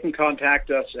 they can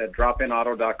contact us at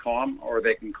dropinauto.com, or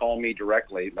they can call me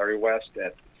directly, Larry West,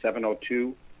 at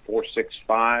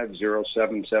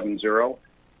 702-465-0770,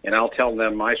 and I'll tell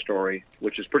them my story,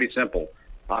 which is pretty simple.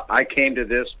 I came to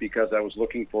this because I was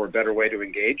looking for a better way to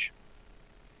engage.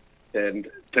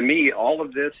 And to me, all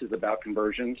of this is about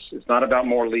conversions. It's not about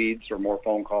more leads or more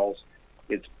phone calls.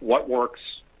 It's what works.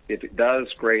 If it does,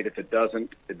 great. If it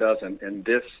doesn't, it doesn't. And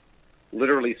this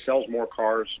literally sells more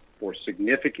cars for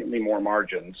significantly more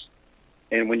margins.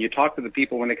 And when you talk to the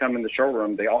people when they come in the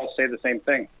showroom, they all say the same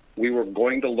thing. We were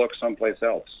going to look someplace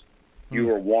else. You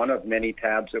were one of many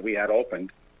tabs that we had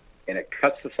opened, and it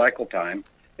cuts the cycle time.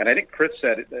 And I think Chris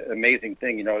said an amazing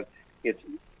thing.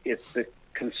 It's the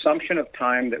consumption of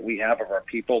time that we have of our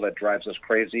people that drives us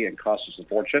crazy and costs us a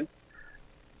fortune.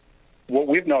 What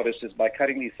we've noticed is by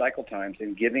cutting these cycle times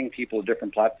and giving people a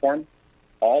different platform,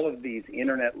 all of these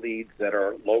internet leads that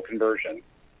are low conversion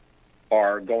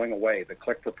are going away. The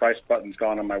click for price button's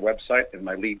gone on my website, and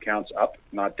my lead count's up,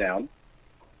 not down.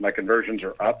 My conversions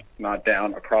are up, not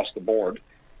down, across the board.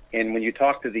 And when you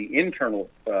talk to the internal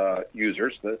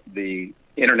users, the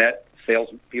internet sales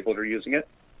people that are using it,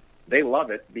 they love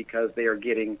it because they are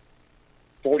getting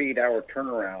 48-hour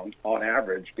turnaround on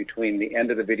average between the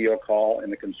end of the video call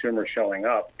and the consumer showing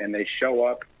up. And they show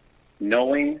up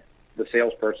knowing the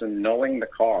salesperson, knowing the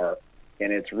car,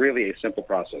 and it's really a simple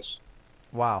process.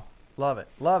 Wow. Love it.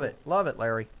 Love it. Love it,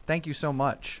 Larry. Thank you so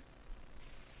much.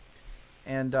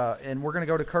 And we're going to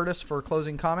go to Curtis for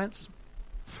closing comments.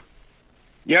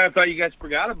 Yeah, I thought you guys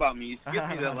forgot about me. You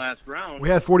skipped me that last round. We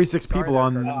had 46 people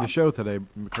on the show today,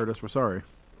 Curtis. We're sorry.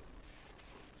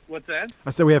 What's that?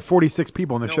 I said we have 46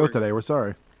 people on the show worries. today. We're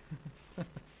sorry.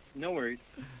 No worries.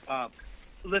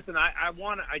 Listen, I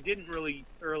didn't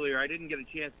get a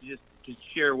chance to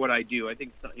share what I do. I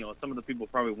think some of the people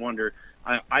probably wonder.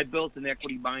 I built an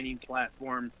equity binding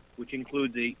platform, which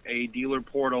includes a dealer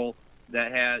portal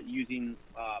that has using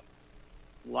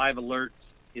live alerts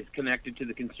is connected to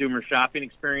the consumer shopping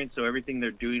experience. So everything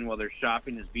they're doing while they're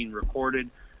shopping is being recorded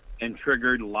and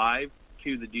triggered live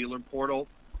to the dealer portal.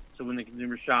 So when the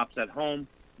consumer shops at home,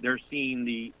 they're seeing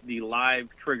the live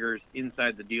triggers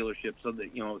inside the dealership. So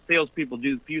that, salespeople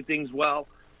do a few things well.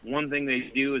 One thing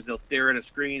they do is they'll stare at a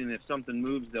screen, and if something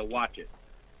moves, they'll watch it.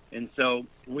 And so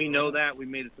we know that. We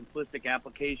made a simplistic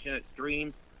application at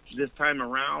Stream. This time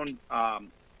around,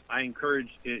 I encourage,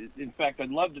 in fact, I'd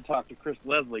love to talk to Chris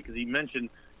Leslie, because he mentioned,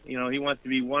 he wants to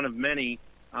be one of many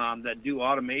that do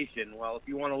automation. Well, if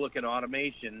you want to look at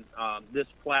automation, this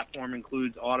platform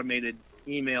includes automated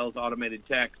emails, automated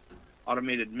text,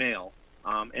 automated mail,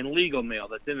 and legal mail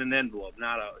that's in an envelope,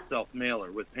 not a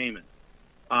self-mailer with payment.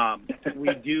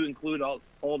 We do include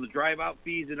all the drive-out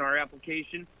fees in our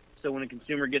application. So when a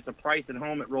consumer gets a price at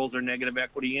home, it rolls their negative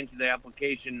equity into the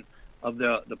application of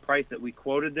the price that we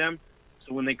quoted them.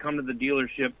 So when they come to the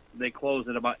dealership, they close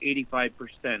at about 85%.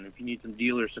 If you need some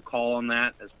dealers to call on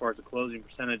that, as far as the closing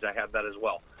percentage, I have that as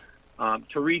well.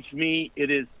 To reach me,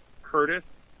 it is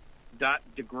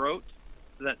Curtis.DeGroat,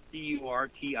 so that's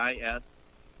CURTIS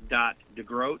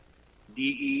 .DeGroat,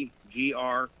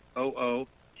 DEGROOTE,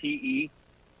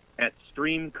 at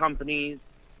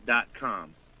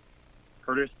streamcompanies.com.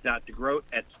 Curtis.DeGroat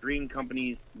at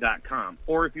streamcompanies.com.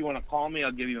 Or if you want to call me,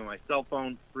 I'll give you my cell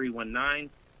phone,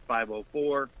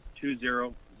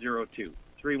 319-504-2002.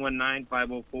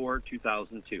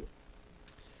 319-504-2002.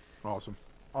 Awesome.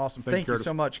 Thank you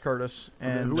so much, Curtis.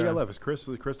 And who we got left? Is Chris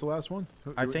the last one?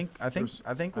 I think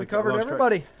we covered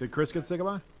everybody. Did Chris get to say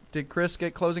goodbye? Did Chris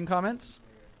get closing comments?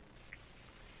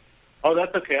 Oh,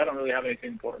 that's okay. I don't really have anything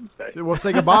important to say. Well,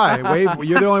 say goodbye. Wave.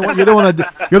 You're the only one. You're the only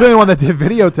one that did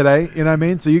video today. You know what I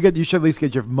mean? So you should at least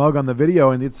get your mug on the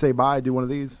video and you'd say bye. Do one of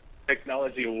these.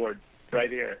 Technology award right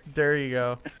here. There you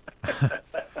go.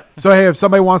 So hey, if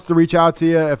somebody wants to reach out to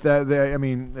you, if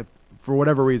for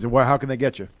whatever reason, how can they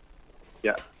get you?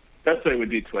 Yeah, best way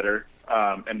would be Twitter.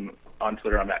 And on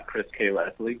Twitter, I'm at Chris K.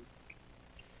 Leslie.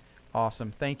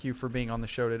 Awesome. Thank you for being on the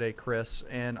show today, Chris.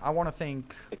 And I want to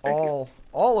thank all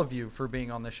of you for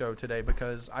being on the show today,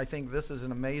 because I think this is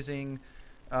an amazing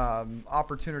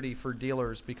opportunity for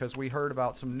dealers, because we heard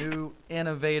about some new,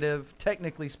 innovative,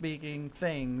 technically speaking,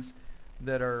 things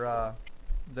that are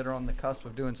on the cusp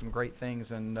of doing some great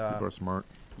things. And people are smart.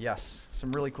 Yes,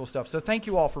 some really cool stuff. So thank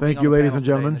you all for being on the ladies panel and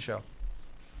today gentlemen. in the show.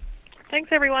 Thanks,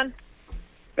 everyone.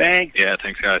 Thanks. Yeah,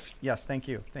 thanks, guys. Yes, thank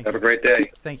you. Have a great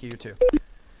day. Thank you, you too.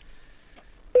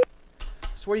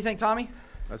 So what do you think, Tommy?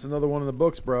 That's another one in the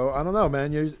books, bro. I don't know,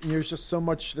 man. There's just so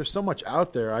much. There's so much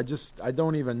out there. I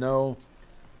don't even know.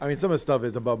 I mean, some of the stuff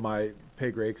is above my pay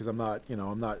grade because I'm not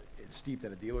steeped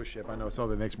in a dealership. I know some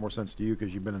of it makes more sense to you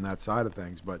because you've been in that side of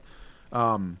things. But,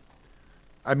 I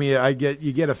mean,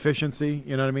 you get efficiency.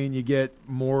 You know what I mean? You get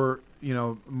more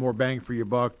bang for your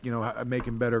buck.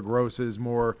 Making better grosses,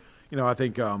 more. I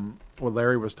think what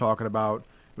Larry was talking about.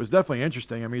 It was definitely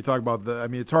interesting. I mean, you talk about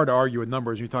it's hard to argue with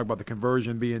numbers. You talk about the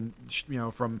conversion being,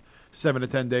 from 7 to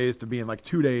 10 days to being like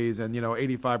 2 days, and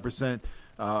 85%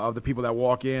 of the people that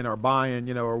walk in are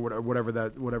buying, or whatever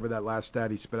that last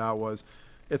stat he spit out was.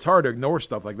 It's hard to ignore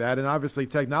stuff like that, and obviously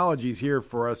technology is here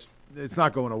for us. It's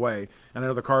not going away, and I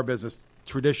know the car business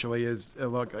traditionally is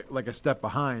like a step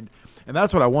behind, and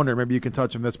that's what I wonder. Maybe you can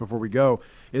touch on this before we go.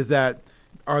 Is that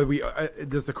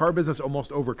does the car business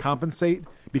almost overcompensate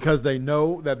because they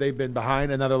know that they've been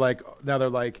behind, and now they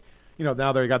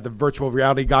got the virtual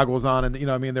reality goggles on, and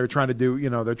they're trying to do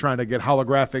they're trying to get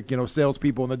holographic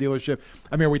salespeople in the dealership.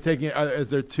 I mean, are we taking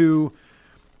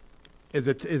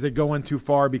is it going too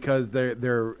far because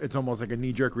it's almost like a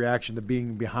knee jerk reaction to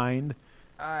being behind?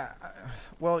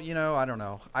 Well, I don't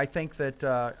know. I think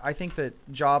that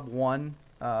job one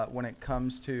when it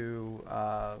comes to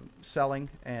selling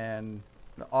and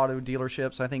the auto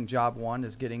dealerships, I think job one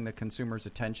is getting the consumer's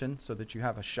attention so that you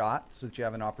have a shot, so that you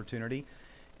have an opportunity.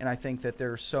 And I think that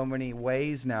there's so many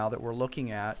ways now that we're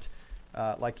looking at,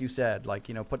 like you said,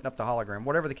 putting up the hologram,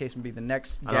 whatever the case may be, the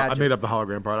next gadget. I made up the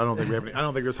hologram part. I don't think we have any. I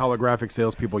don't think there's holographic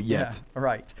salespeople yet. Yeah,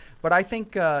 right. But I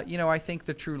think, I think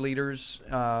the true leaders,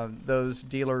 those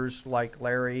dealers like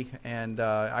Larry, and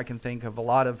I can think of a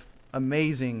lot of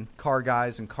amazing car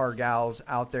guys and car gals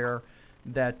out there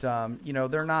that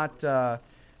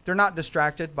they're not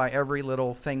distracted by every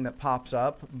little thing that pops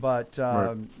up, but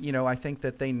right. I think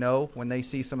that they know when they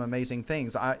see some amazing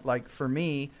things. For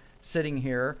me sitting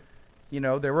here,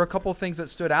 there were a couple of things that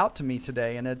stood out to me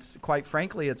today, and it's quite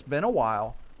frankly, it's been a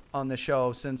while on the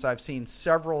show since I've seen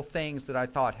several things that I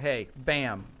thought, hey,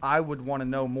 bam, I would want to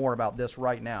know more about this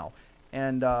right now.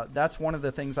 And that's one of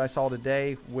the things I saw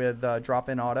today with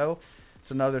Drop-In Auto.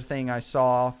 It's another thing I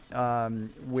saw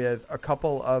with a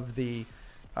couple of the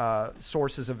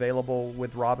sources available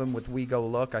with Robin with We Go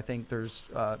Look. I think there's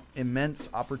immense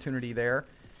opportunity there.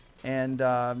 And,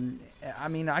 I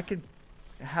mean, I could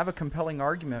have a compelling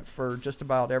argument for just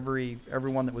about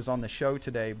everyone that was on the show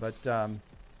today. But,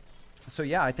 so,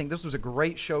 yeah, I think this was a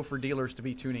great show for dealers to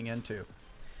be tuning into.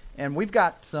 And we've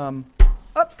got some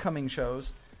upcoming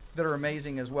shows that are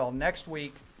amazing as well. Next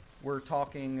week, we're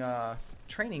talking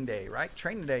Training Day, right?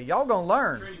 Training Day. Y'all going to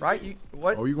learn, right? You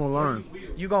going to learn.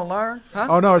 You going to learn? Huh?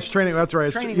 Oh, no, it's training. That's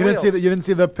right. Training you wheels. didn't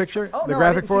see the picture? Oh, the no,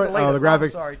 graphic for it? the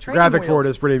graphic. Sorry. The graphic for wheels. it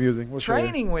is pretty amusing. We'll show you.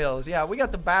 Training wheels. Yeah, we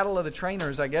got the battle of the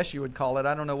trainers, I guess you would call it.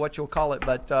 I don't know what you'll call it,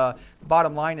 but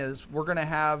bottom line is we're going to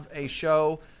have a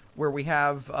show where we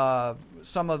have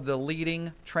some of the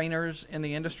leading trainers in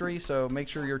the industry, so make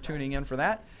sure you're tuning in for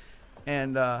that.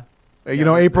 And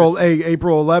April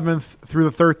 11th through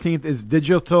the 13th is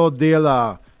Digital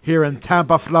Dealer here in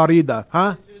Tampa, Florida.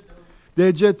 Huh?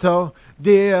 Digital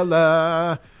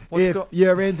Dealer.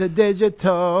 You're into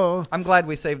digital. I'm glad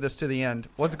we saved this to the end.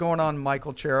 What's going on,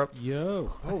 Michael Cherup? Yo.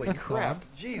 Holy crap.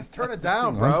 Jeez, turn it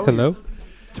down, bro. Hello.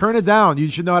 Turn it down. You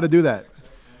should know how to do that.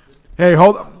 Hey,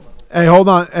 hold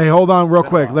on real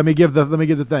quick. Let me give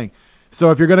the thing. So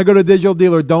if you're going to go to Digital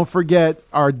Dealer, don't forget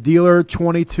our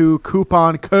Dealer22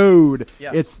 coupon code.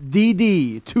 Yes. It's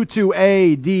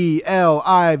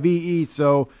DD22ADLIVE.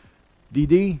 So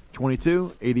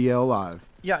DD22 ADL Live.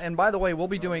 Yeah, and by the way, we'll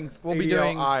be doing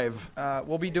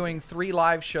 3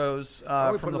 live shows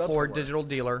from the floor at Digital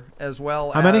Dealer, as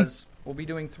well How many? We'll be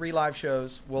doing 3 live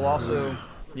shows. We'll also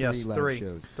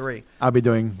three. I'll be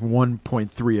doing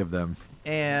 1.3 of them.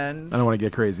 And I don't want to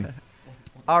get crazy.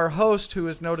 Our host, who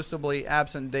is noticeably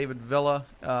absent, David Villa,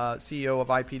 CEO of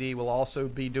IPD, will also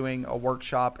be doing a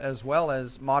workshop as well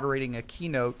as moderating a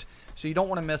keynote. So you don't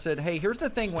want to miss it. Hey, here's the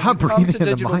thing: when you come to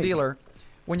Digital Dealer,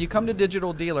 when you come to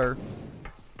Digital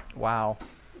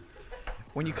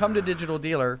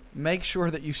Dealer, make sure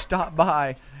that you stop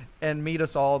by and meet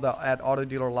us all at Auto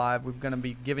Dealer Live. We're going to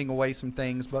be giving away some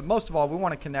things, but most of all, we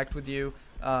want to connect with you.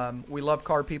 We love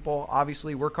car people.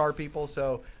 Obviously, we're car people,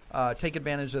 so take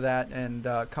advantage of that and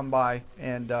come by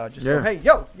and just go, hey,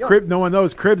 yo. Crib, no one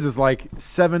knows. Cribs is like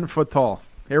 7 foot tall.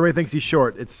 Everybody thinks he's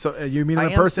short. It's so, you meet him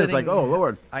in person, it's like, oh,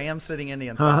 Lord. I am sitting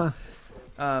Indian style.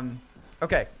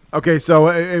 Okay. Okay,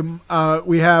 so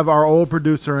we have our old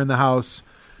producer in the house.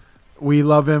 We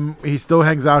love him. He still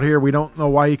hangs out here. We don't know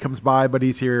why he comes by, but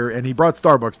he's here, and he brought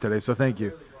Starbucks today, so thank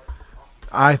you.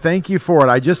 I thank you for it.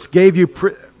 I just gave you...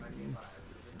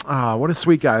 what a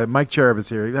sweet guy. Mike Cherub is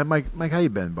here. Mike, how you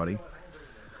been, buddy?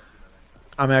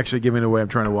 I'm actually giving it away. I'm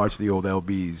trying to watch the old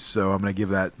LBs, so I'm gonna give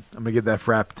that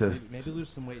frap to... Maybe lose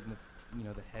some weight in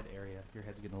the head area. Your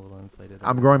head's getting a little inflated.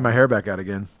 I'm growing my hair back out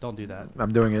again. Don't do that.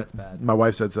 I'm doing That's it. bad. My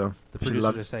wife said so. The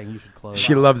producers are saying you should close.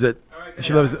 She loves it.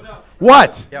 She loves it.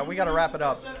 What? Yeah, we got to wrap it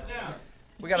up.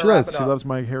 She loves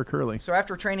my hair curly. So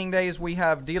after training days, we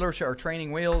have dealership or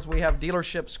training wheels. We have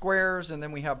dealership squares, and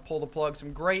then we have pull the plug.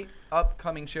 Some great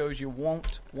upcoming shows you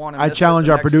won't want to miss. I challenge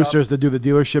our producers to do the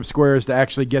dealership squares to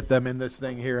actually get them in this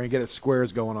thing here and get its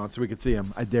squares going on so we can see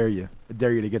them. I dare you. I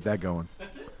dare you to get that going.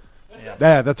 That's it.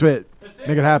 Yeah, that's it.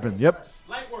 Make it happen. Yep.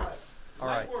 Light work. All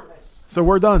right. So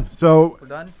we're done. So we're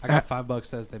done. I got $5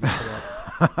 says they messed it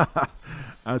up.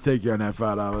 I'll take you on that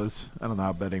 $5. I don't know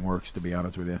how betting works, to be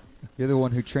honest with you. You're the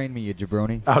one who trained me, you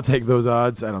jabroni. I'll take those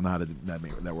odds. I don't know how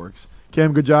that works.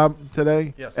 Kim, good job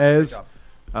today. Yes. Ez,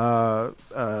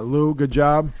 Lou, good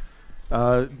job.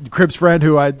 Crib's friend,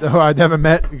 who I haven't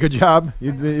met, good job.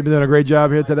 You've been doing a great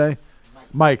job here today.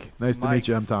 Mike, nice to meet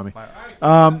you. I'm Tommy. My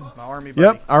Army buddy.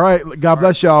 Yep. All right. God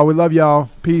bless y'all. We love y'all.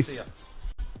 Peace.